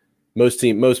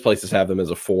 Most places have them as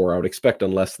a 4. I would expect,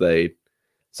 unless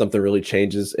something really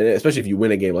changes, and especially if you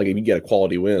win a game, like if you get a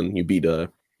quality win, you beat a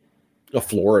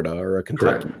Florida or a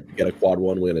Kentucky, you get a quad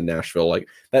 1 win in Nashville, like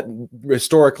that.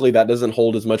 Historically, that doesn't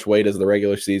hold as much weight as the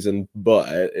regular season, but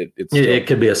it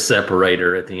could be a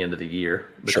separator at the end of the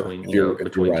year between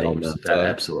between right teams.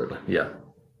 Absolutely, yeah.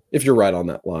 If you're right on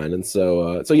that line, and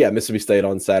so yeah, Mississippi State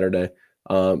on Saturday.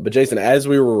 But Jason, as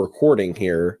we were recording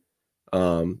here,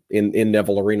 in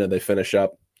Neville Arena, they finish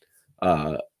up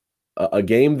a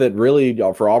game that really,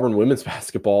 for Auburn women's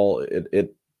basketball,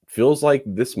 it feels like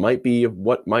this might be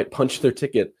what might punch their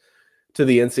ticket to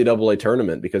the NCAA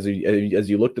tournament, because as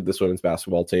you looked at this women's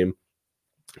basketball team,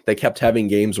 they kept having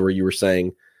games where you were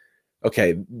saying,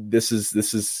 okay, this is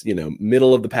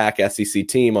middle of the pack SEC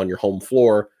team on your home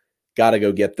floor, got to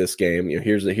go get this game.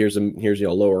 Here's a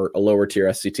lower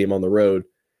tier SEC team on the road,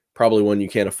 probably one you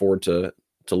can't afford to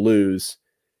lose.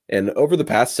 And over the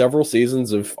past several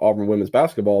seasons of Auburn women's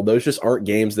basketball, those just aren't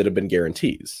games that have been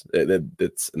guarantees.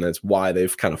 That's why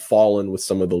they've kind of fallen with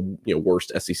some of the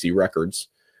worst SEC records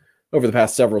over the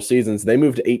past several seasons. They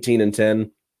moved to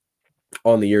 18-10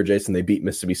 on the year, Jason. They beat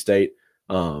Mississippi State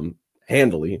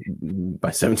handily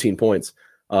by 17 points.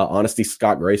 Honesty,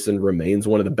 Scott Grayson remains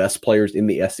one of the best players in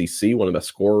the SEC, one of the best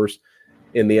scorers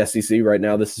in the SEC right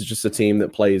now. This is just a team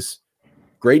that plays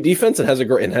great defense and has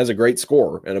a great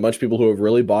score, and a bunch of people who have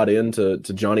really bought into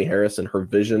Johnny Harris and her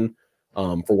vision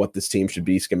for what this team should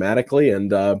be schematically.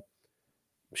 And I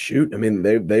mean,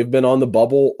 they've been on the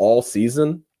bubble all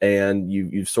season, and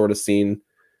you've sort of seen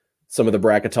some of the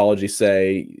bracketology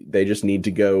say they just need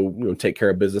to go take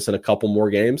care of business in a couple more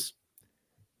games.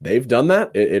 They've done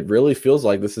that. It really feels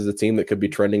like this is a team that could be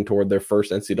trending toward their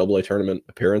first NCAA tournament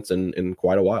appearance in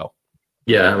quite a while.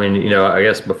 Yeah, I mean, I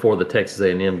guess before the Texas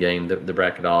A&M game, the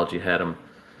bracketology had them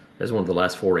as one of the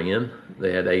last 4 in.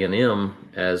 They had A&M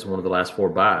as one of the last 4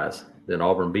 buys. Then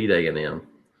Auburn beat A&M,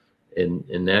 and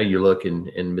now you're looking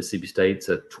in Mississippi State's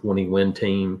a 20-win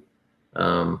team.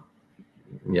 Had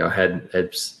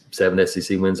 7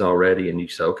 SEC wins already, and you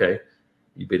say, okay,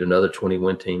 you beat another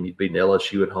 20-win team. You beat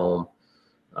LSU at home.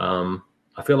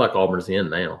 I feel like Auburn's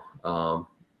in now.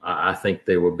 I think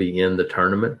they will be in the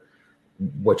tournament.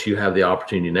 What you have the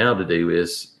opportunity now to do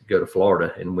is go to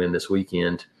Florida and win this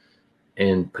weekend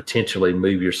and potentially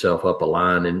move yourself up a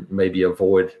line and maybe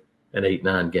avoid an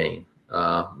 8-9 game.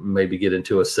 Maybe get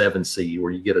into a 7 seed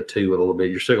where you get a 2 a little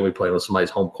bit. You're still going to be playing on somebody's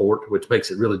home court, which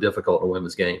makes it really difficult to win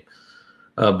this game.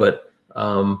 But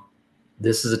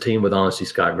this is a team with Honesty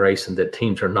Scott Grayson that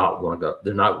teams are not going to go.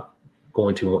 They're not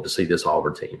going to want to see this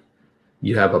Auburn team.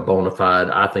 You have a bona fide,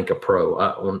 I think, a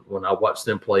pro. When I watched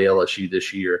them play LSU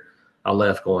this year, I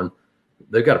left going,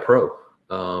 they've got a pro.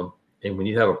 And when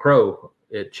you have a pro,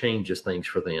 it changes things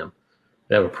for them.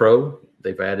 They have a pro.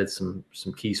 They've added some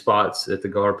key spots at the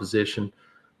guard position.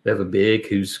 They have a big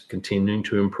who's continuing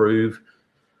to improve.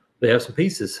 They have some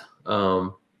pieces,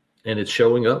 and it's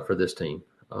showing up for this team.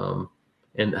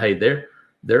 And, hey,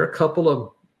 they're a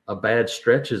couple of bad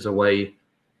stretches away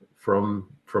from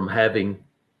having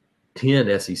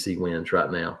 10 SEC wins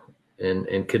right now.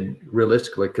 And could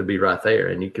realistically be right there,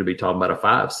 and you could be talking about a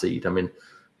 5 seed. I mean,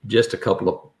 just a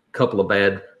couple of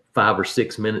bad 5 or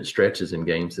 6 minute stretches in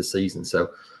games this season. So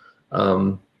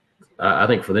I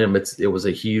think for them it was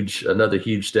another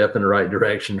huge step in the right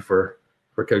direction for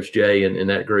Coach Jay and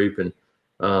that group. And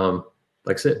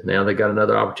like I said, now they got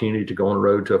another opportunity to go on the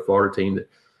road to a Florida team that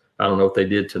I don't know what they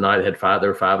did tonight. They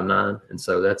were 5-9, and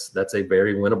so that's a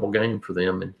very winnable game for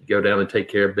them. And go down and take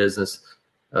care of business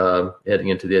heading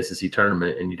into the SEC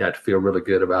tournament, and you'd have to feel really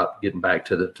good about getting back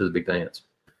to the big dance.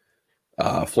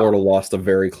 Florida lost a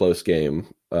very close game,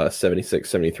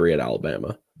 76-73 at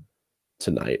Alabama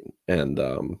tonight. And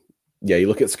you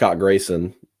look at Scott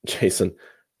Grayson, Jason,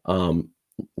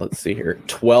 let's see here.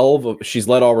 She's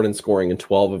led Auburn in scoring in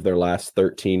 12 of their last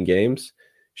 13 games.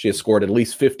 She has scored at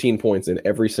least 15 points in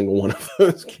every single one of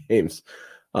those games.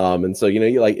 And so,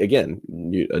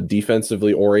 a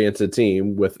defensively oriented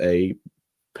team with a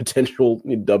potential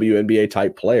WNBA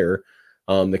type player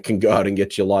that can go out and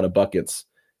get you a lot of buckets.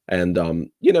 And,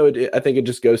 I think it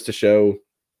just goes to show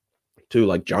too,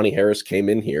 like Johnny Harris came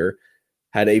in here,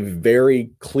 had a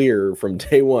very clear, from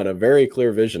day one, a very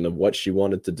clear vision of what she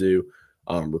wanted to do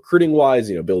recruiting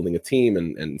wise, building a team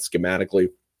and schematically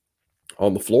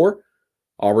on the floor.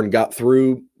 Auburn got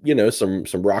through, some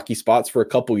rocky spots for a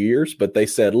couple years, but they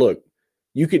said, look,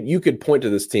 you could point to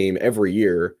this team every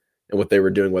year and what they were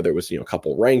doing, whether it was, a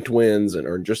couple ranked wins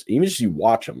or just you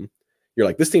watch them, you're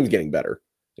like, this team's getting better.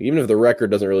 Even if the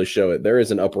record doesn't really show it, there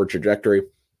is an upward trajectory.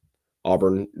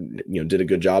 Auburn, did a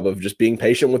good job of just being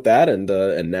patient with that. And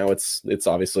now it's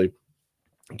obviously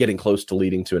getting close to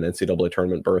leading to an NCAA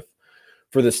tournament berth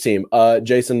for this team.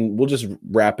 Jason, we'll just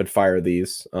rapid fire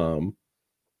these.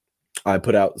 I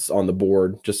put out on the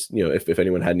board just, if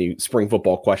anyone had any spring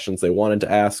football questions they wanted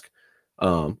to ask.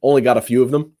 Only got a few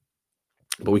of them,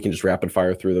 but we can just rapid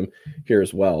fire through them here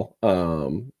as well.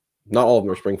 Not all of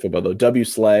them are spring football, though. W.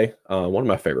 Slay, one of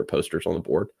my favorite posters on the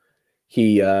board.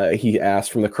 He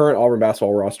asked, from the current Auburn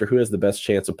basketball roster, who has the best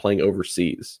chance of playing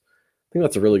overseas? I think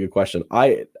that's a really good question.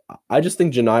 I just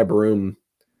think Janai Broom,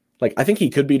 I think he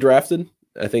could be drafted.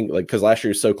 I think, because last year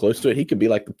he was so close to it, he could be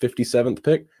the 57th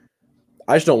pick.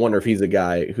 I just don't wonder if he's a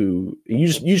guy who you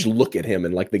just look at him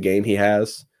and the game he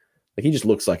has, he just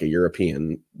looks like a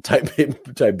European type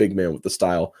big man with the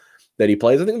style that he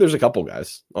plays. I think there's a couple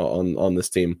guys on this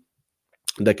team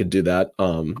that could do that.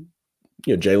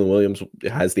 Jalen Williams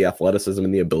has the athleticism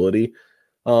and the ability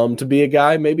to be a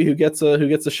guy maybe who gets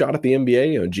a shot at the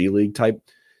NBA, G League type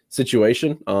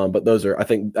situation. But those are, I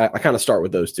think, I kind of start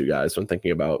with those two guys when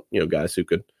thinking about guys who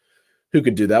could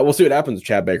do that. We'll see what happens with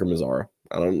Chad Baker-Mazara.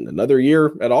 Another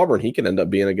year at Auburn, he can end up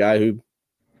being a guy who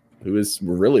is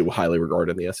really highly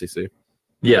regarded in the SEC.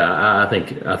 Yeah, I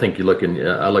think you look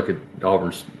I look at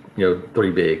Auburn's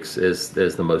three bigs as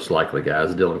the most likely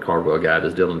guys. Dylan Cardwell guy.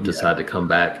 Does Dylan decide to come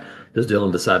back? Does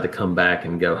Dylan decide to come back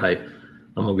and go, hey,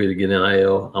 I'm going to get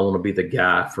NIL. I want to be the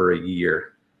guy for a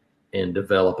year and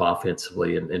develop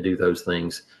offensively and do those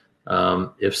things.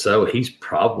 If so, he's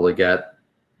probably got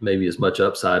maybe as much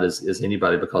upside as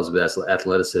anybody because of his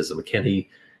athleticism. Can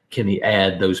he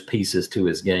add those pieces to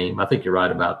his game? I think you're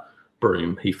right about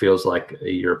Broom. He feels like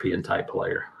a European type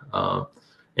player. And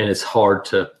it's hard.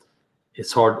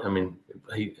 I mean,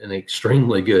 he's an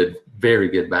extremely good, very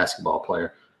good basketball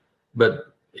player, but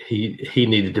he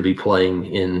needed to be playing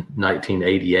in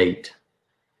 1988,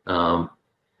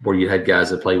 where you had guys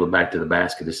that played with back to the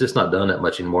basket. It's just not done that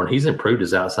much anymore. And he's improved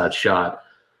his outside shot,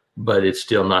 but it's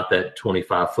still not that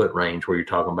 25-foot range where you're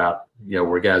talking about,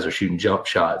 where guys are shooting jump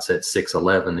shots at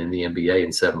 6'11" in the NBA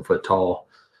and 7 foot tall.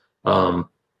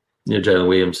 Jalen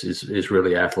Williams is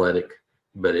really athletic,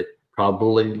 but it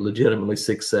probably legitimately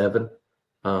 6'7".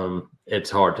 It's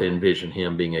hard to envision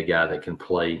him being a guy that can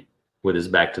play with his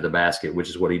back to the basket, which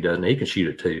is what he does, and he can shoot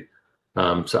it too.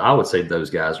 So I would say those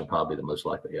guys are probably the most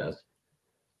likely guys.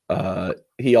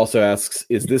 He also asks,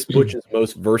 is this Butch's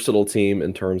most versatile team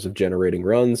in terms of generating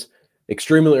runs?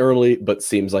 Extremely early, but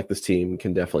seems like this team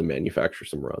can definitely manufacture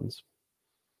some runs.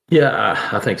 Yeah,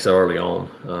 I think so early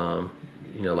on.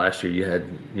 Last year you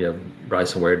had,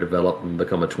 Bryson Ware develop and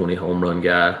become a 20 home run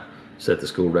guy, set the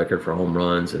school record for home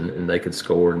runs, and they could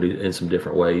score and do in some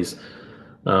different ways.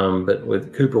 But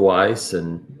with Cooper Weiss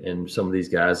and some of these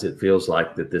guys, it feels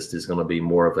like that this is going to be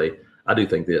more of I do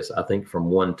think this. I think from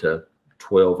 1 to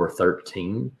 12 or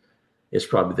 13 is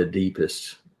probably the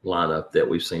deepest lineup that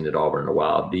we've seen at Auburn in a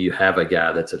while. Do you have a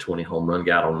guy that's a 20 home run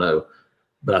guy? I don't know.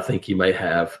 But I think you may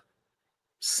have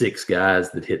 6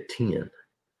 guys that hit 10,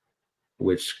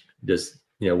 which does,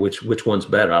 which one's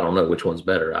better? I don't know which one's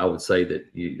better. I would say that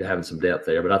you're having some depth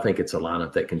there, but I think it's a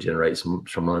lineup that can generate some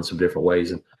runs some different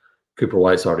ways. And Cooper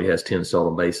Weiss already has 10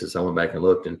 stolen bases. I went back and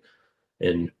looked,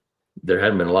 and there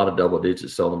hadn't been a lot of double-digit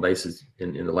stolen bases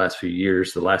in the last few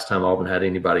years. The last time Auburn had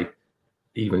anybody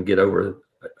even get over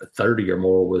 30 or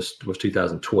more was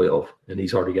 2012, and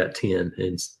he's already got 10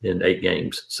 in 8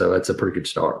 games. So that's a pretty good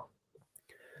start.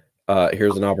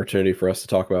 Here's an opportunity for us to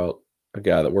talk about a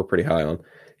guy that we're pretty high on.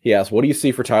 He asked, what do you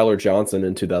see for Tyler Johnson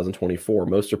in 2024?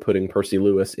 Most are putting Percy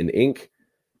Lewis in ink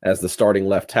as the starting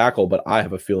left tackle, but I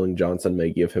have a feeling Johnson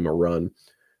may give him a run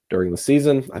during the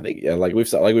season. I think, like we've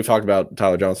talked about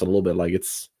Tyler Johnson a little bit,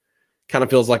 it's kind of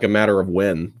feels like a matter of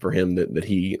when for him that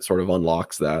he sort of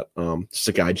unlocks that. Just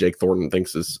a guy Jake Thornton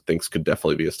thinks could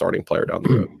definitely be a starting player down the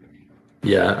road.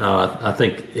 Yeah, I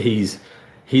think he's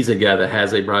a guy that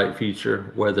has a bright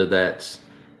future, whether that's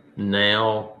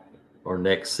now or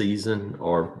next season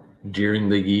or during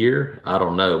the year. I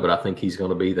don't know, but I think he's going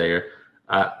to be there.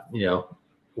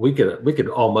 We could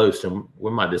almost, and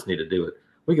we might just need to do it.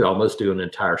 we could almost do an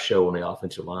entire show on the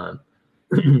offensive line.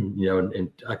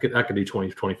 And I could do 20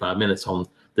 to 25 minutes on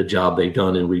the job they've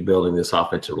done in rebuilding this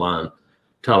offensive line.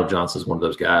 Tyler Johnson is one of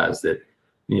those guys that,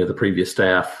 the previous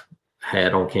staff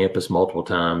had on campus multiple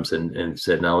times and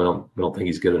said, no, we don't think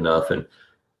he's good enough. And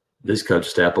this coach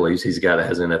staff believes he's a guy that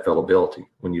has NFL ability.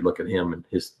 When you look at him and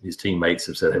his teammates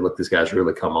have said, hey, look, this guy's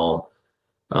really come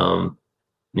on.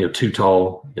 Too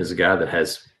Tall is a guy that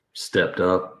has stepped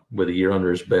up with a year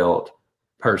under his belt.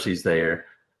 Percy's there.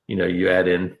 You add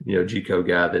in, JUCO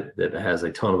guy that has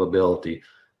a ton of ability.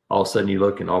 All of a sudden you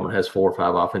look and Auburn has 4 or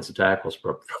 5 offensive tackles,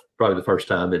 probably the first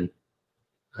time in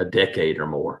a decade or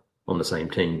more on the same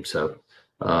team. So,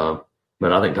 but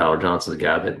I think Tyler Johnson's a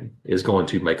guy that is going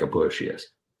to make a push, yes.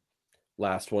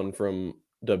 Last one from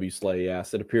W. Slay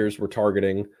asked, it appears we're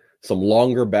targeting some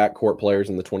longer backcourt players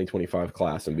in the 2025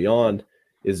 class and beyond.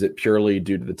 Is it purely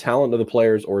due to the talent of the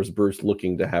players, or is Bruce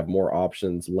looking to have more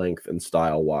options, length and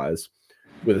style-wise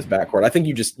with his backcourt? I think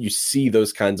you see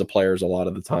those kinds of players a lot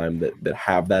of the time that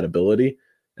have that ability,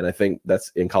 and I think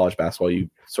that's in college basketball. You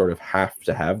sort of have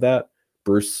to have that.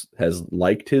 Bruce has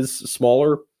liked his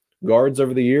smaller guards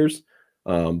over the years,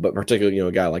 but particularly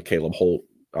a guy like Caleb Holt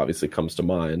obviously comes to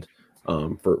mind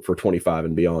for 25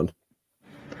 and beyond.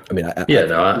 I mean,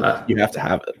 you have to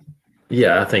have it.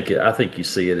 Yeah, I think you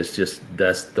see it. It's just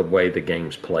that's the way the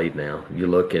game's played now. You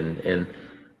look and it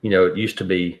used to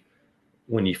be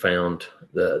when you found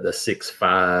the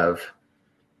 6'5",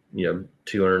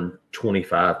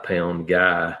 225-pound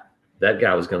guy, that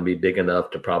guy was going to be big enough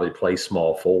to probably play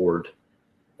small forward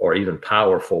or even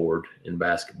power forward in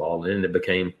basketball. And then it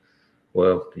became,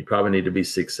 well, you probably need to be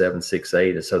 6'7",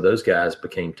 6'8". And so those guys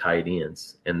became tight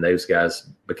ends, and those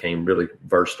guys became really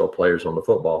versatile players on the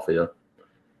football field.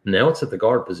 Now it's at the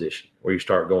guard position where you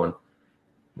start going,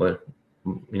 well,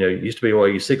 it used to be, well,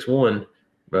 you're 6'1",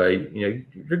 but,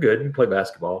 you're good. You play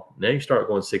basketball. Now you start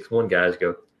going 6'1", guys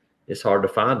go, it's hard to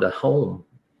find a home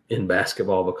in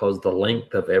basketball because of the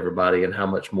length of everybody and how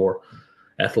much more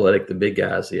athletic the big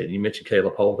guys are. You mentioned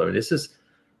Caleb Holt. I mean, this is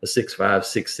a 6'5",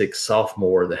 6'6"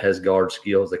 sophomore that has guard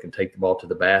skills that can take the ball to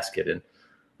the basket. And,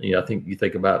 I think you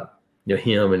think about,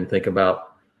 him and think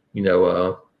about,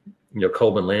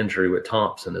 Colvin Landry with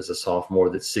Thompson as a sophomore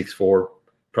that's 6'4",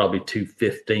 probably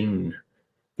 215,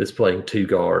 that's playing 2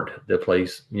 guard, that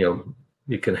plays, you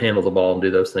can handle the ball and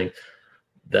do those things.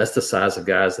 That's the size of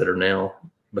guys that are now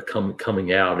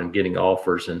coming out and getting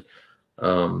offers. And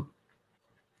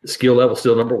skill level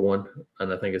still number one,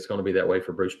 and I think it's going to be that way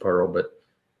for Bruce Pearl. But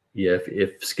yeah,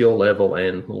 if skill level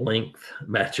and length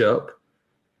match up,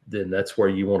 then that's where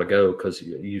you want to go, because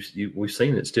we've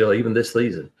seen it still even this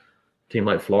season. A team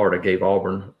like Florida gave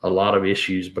Auburn a lot of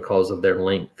issues because of their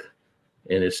length,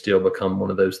 and it's still become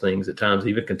one of those things at times.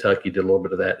 Even Kentucky did a little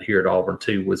bit of that here at Auburn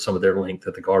too, with some of their length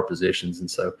at the guard positions.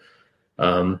 And so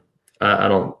I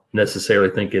don't necessarily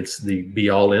think it's the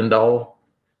be-all, end-all,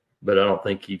 but I don't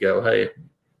think you go, hey,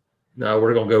 no,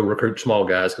 we're going to go recruit small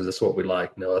guys because that's what we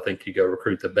like. No, I think you go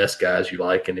recruit the best guys you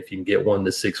like, and if you can get one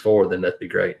that's 6'4", then that'd be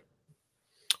great.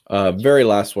 Very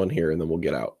last one here, and then we'll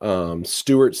get out.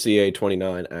 Stuart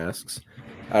CA29 asks,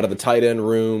 out of the tight end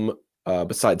room,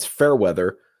 besides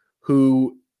Fairweather,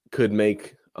 who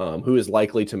is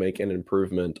likely to make an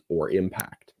improvement or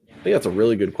impact? I think that's a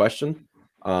really good question.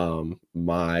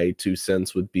 My 2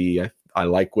 cents would be, I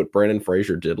like what Brandon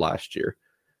Frazier did last year.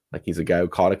 Like, he's a guy who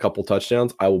caught a couple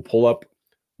touchdowns. I will pull up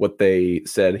what they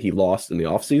said he lost in the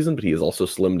offseason, but he has also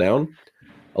slimmed down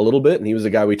a little bit. And he was a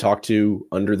guy we talked to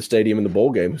under the stadium in the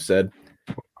bowl game who said,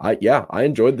 I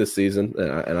enjoyed this season,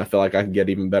 and I feel like I can get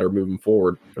even better moving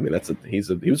forward. I mean, he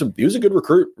was a good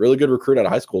recruit, really good recruit out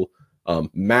of high school.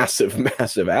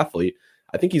 Massive athlete.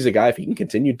 I think he's a guy, if he can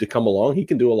continue to come along, he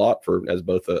can do a lot as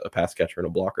both a pass catcher and a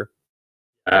blocker.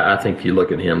 I think you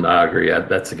look at him, I agree.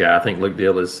 That's a guy. I think Luke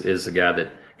Dill is a guy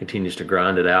that continues to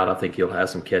grind it out. I think he'll have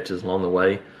some catches along the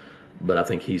way, but I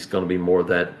think he's going to be more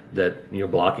that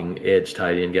blocking edge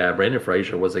tight end guy. Brandon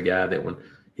Frazier was a guy that when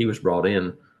he was brought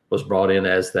in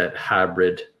as that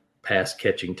hybrid pass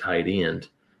catching tight end.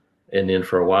 And then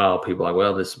for a while, people are like,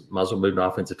 well, this might as well move to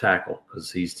offensive tackle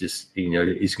because he's just,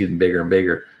 he's getting bigger and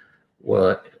bigger.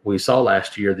 Well, we saw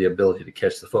last year the ability to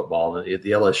catch the football at the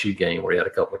LSU game where he had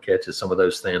a couple of catches. Some of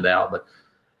those stand out. But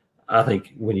I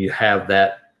think when you have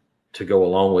that to go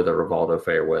along with a Rivaldo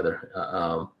Fairweather,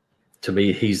 to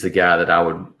me, he's the guy that I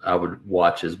would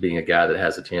watch as being a guy that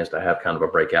has a chance to have kind of a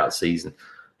breakout season,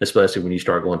 especially when you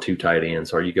start going 2 tight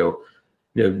ends or you go,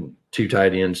 2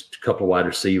 tight ends, a couple of wide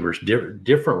receivers,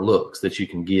 different looks that you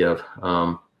can give.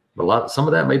 Some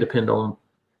of that may depend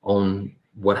on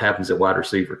what happens at wide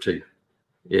receiver too.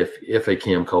 if a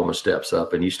Cam Coleman steps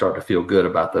up and you start to feel good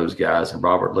about those guys and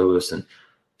Robert Lewis and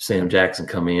Sam Jackson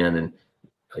come in and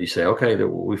you say, okay,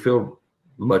 we feel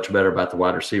much better about the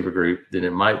wide receiver group, then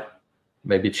it might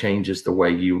maybe changes the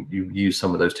way you use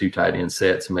some of those 2 tight end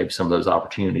sets and maybe some of those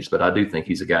opportunities. But I do think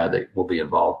he's a guy that will be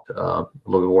involved a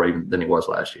little bit more even than he was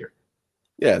last year.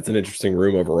 Yeah, it's an interesting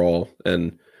room overall.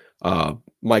 And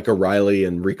Mike O'Reilly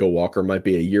and Rico Walker might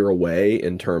be a year away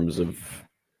in terms of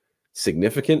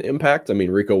significant impact. I mean,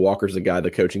 Rico Walker's a guy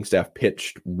the coaching staff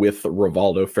pitched with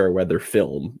Rivaldo Fairweather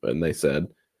film, and they said,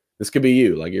 this could be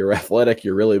you. Like, you're athletic,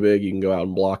 you're really big, you can go out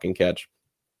and block and catch,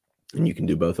 and you can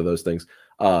do both of those things.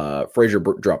 Frazier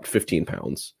dropped 15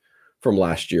 pounds from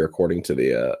last year, according to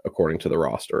the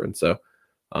roster. And so,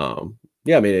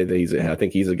 yeah, I mean, I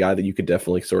think he's a guy that you could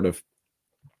definitely sort of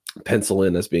pencil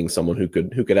in as being someone who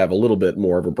could have a little bit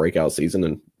more of a breakout season.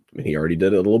 And I mean, he already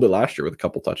did it a little bit last year with a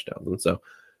couple touchdowns. And so,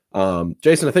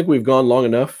 Jason, I think we've gone long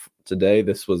enough today.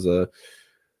 This was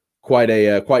quite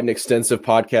an extensive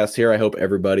podcast here. I hope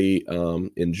everybody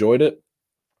enjoyed it.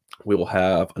 We will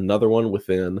have another one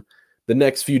within the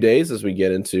next few days as we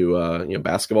get into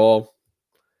basketball.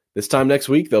 This time next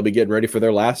week, they'll be getting ready for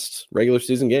their last regular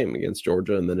season game against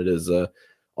Georgia, and then it is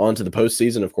on to the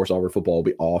postseason. Of course, Auburn football will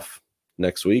be off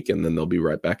next week, and then they'll be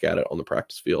right back at it on the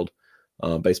practice field.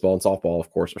 Baseball and softball, of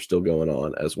course, are still going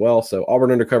on as well. So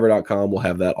auburnundercover.com will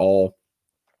have that all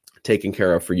taken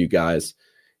care of for you guys.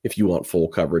 If you want full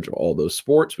coverage of all those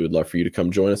sports, we would love for you to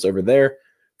come join us over there.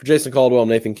 For Jason Caldwell, I'm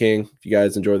Nathan King. If you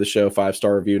guys enjoy the show,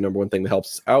 5-star review, number one thing that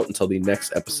helps us out. Until the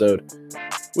next episode,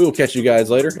 we will catch you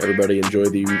guys later. Everybody enjoy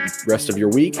the rest of your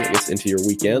week, I guess into your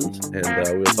weekend, and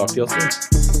we'll talk to you all soon.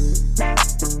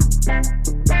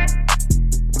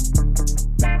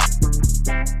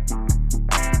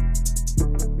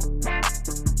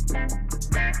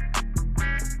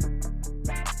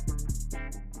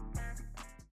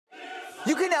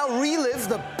 You can now relive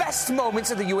the best moments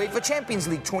of the UEFA Champions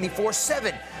League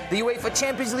 24/7. The UEFA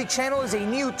Champions League channel is a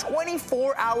new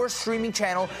 24-hour streaming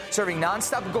channel serving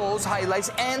non-stop goals, highlights,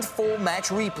 and full match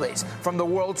replays from the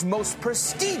world's most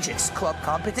prestigious club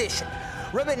competition.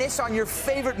 Reminisce on your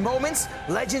favorite moments,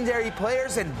 legendary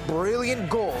players, and brilliant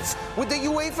goals with the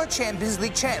UEFA Champions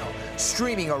League channel,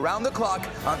 streaming around the clock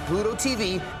on Pluto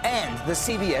TV and the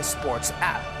CBS Sports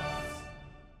app.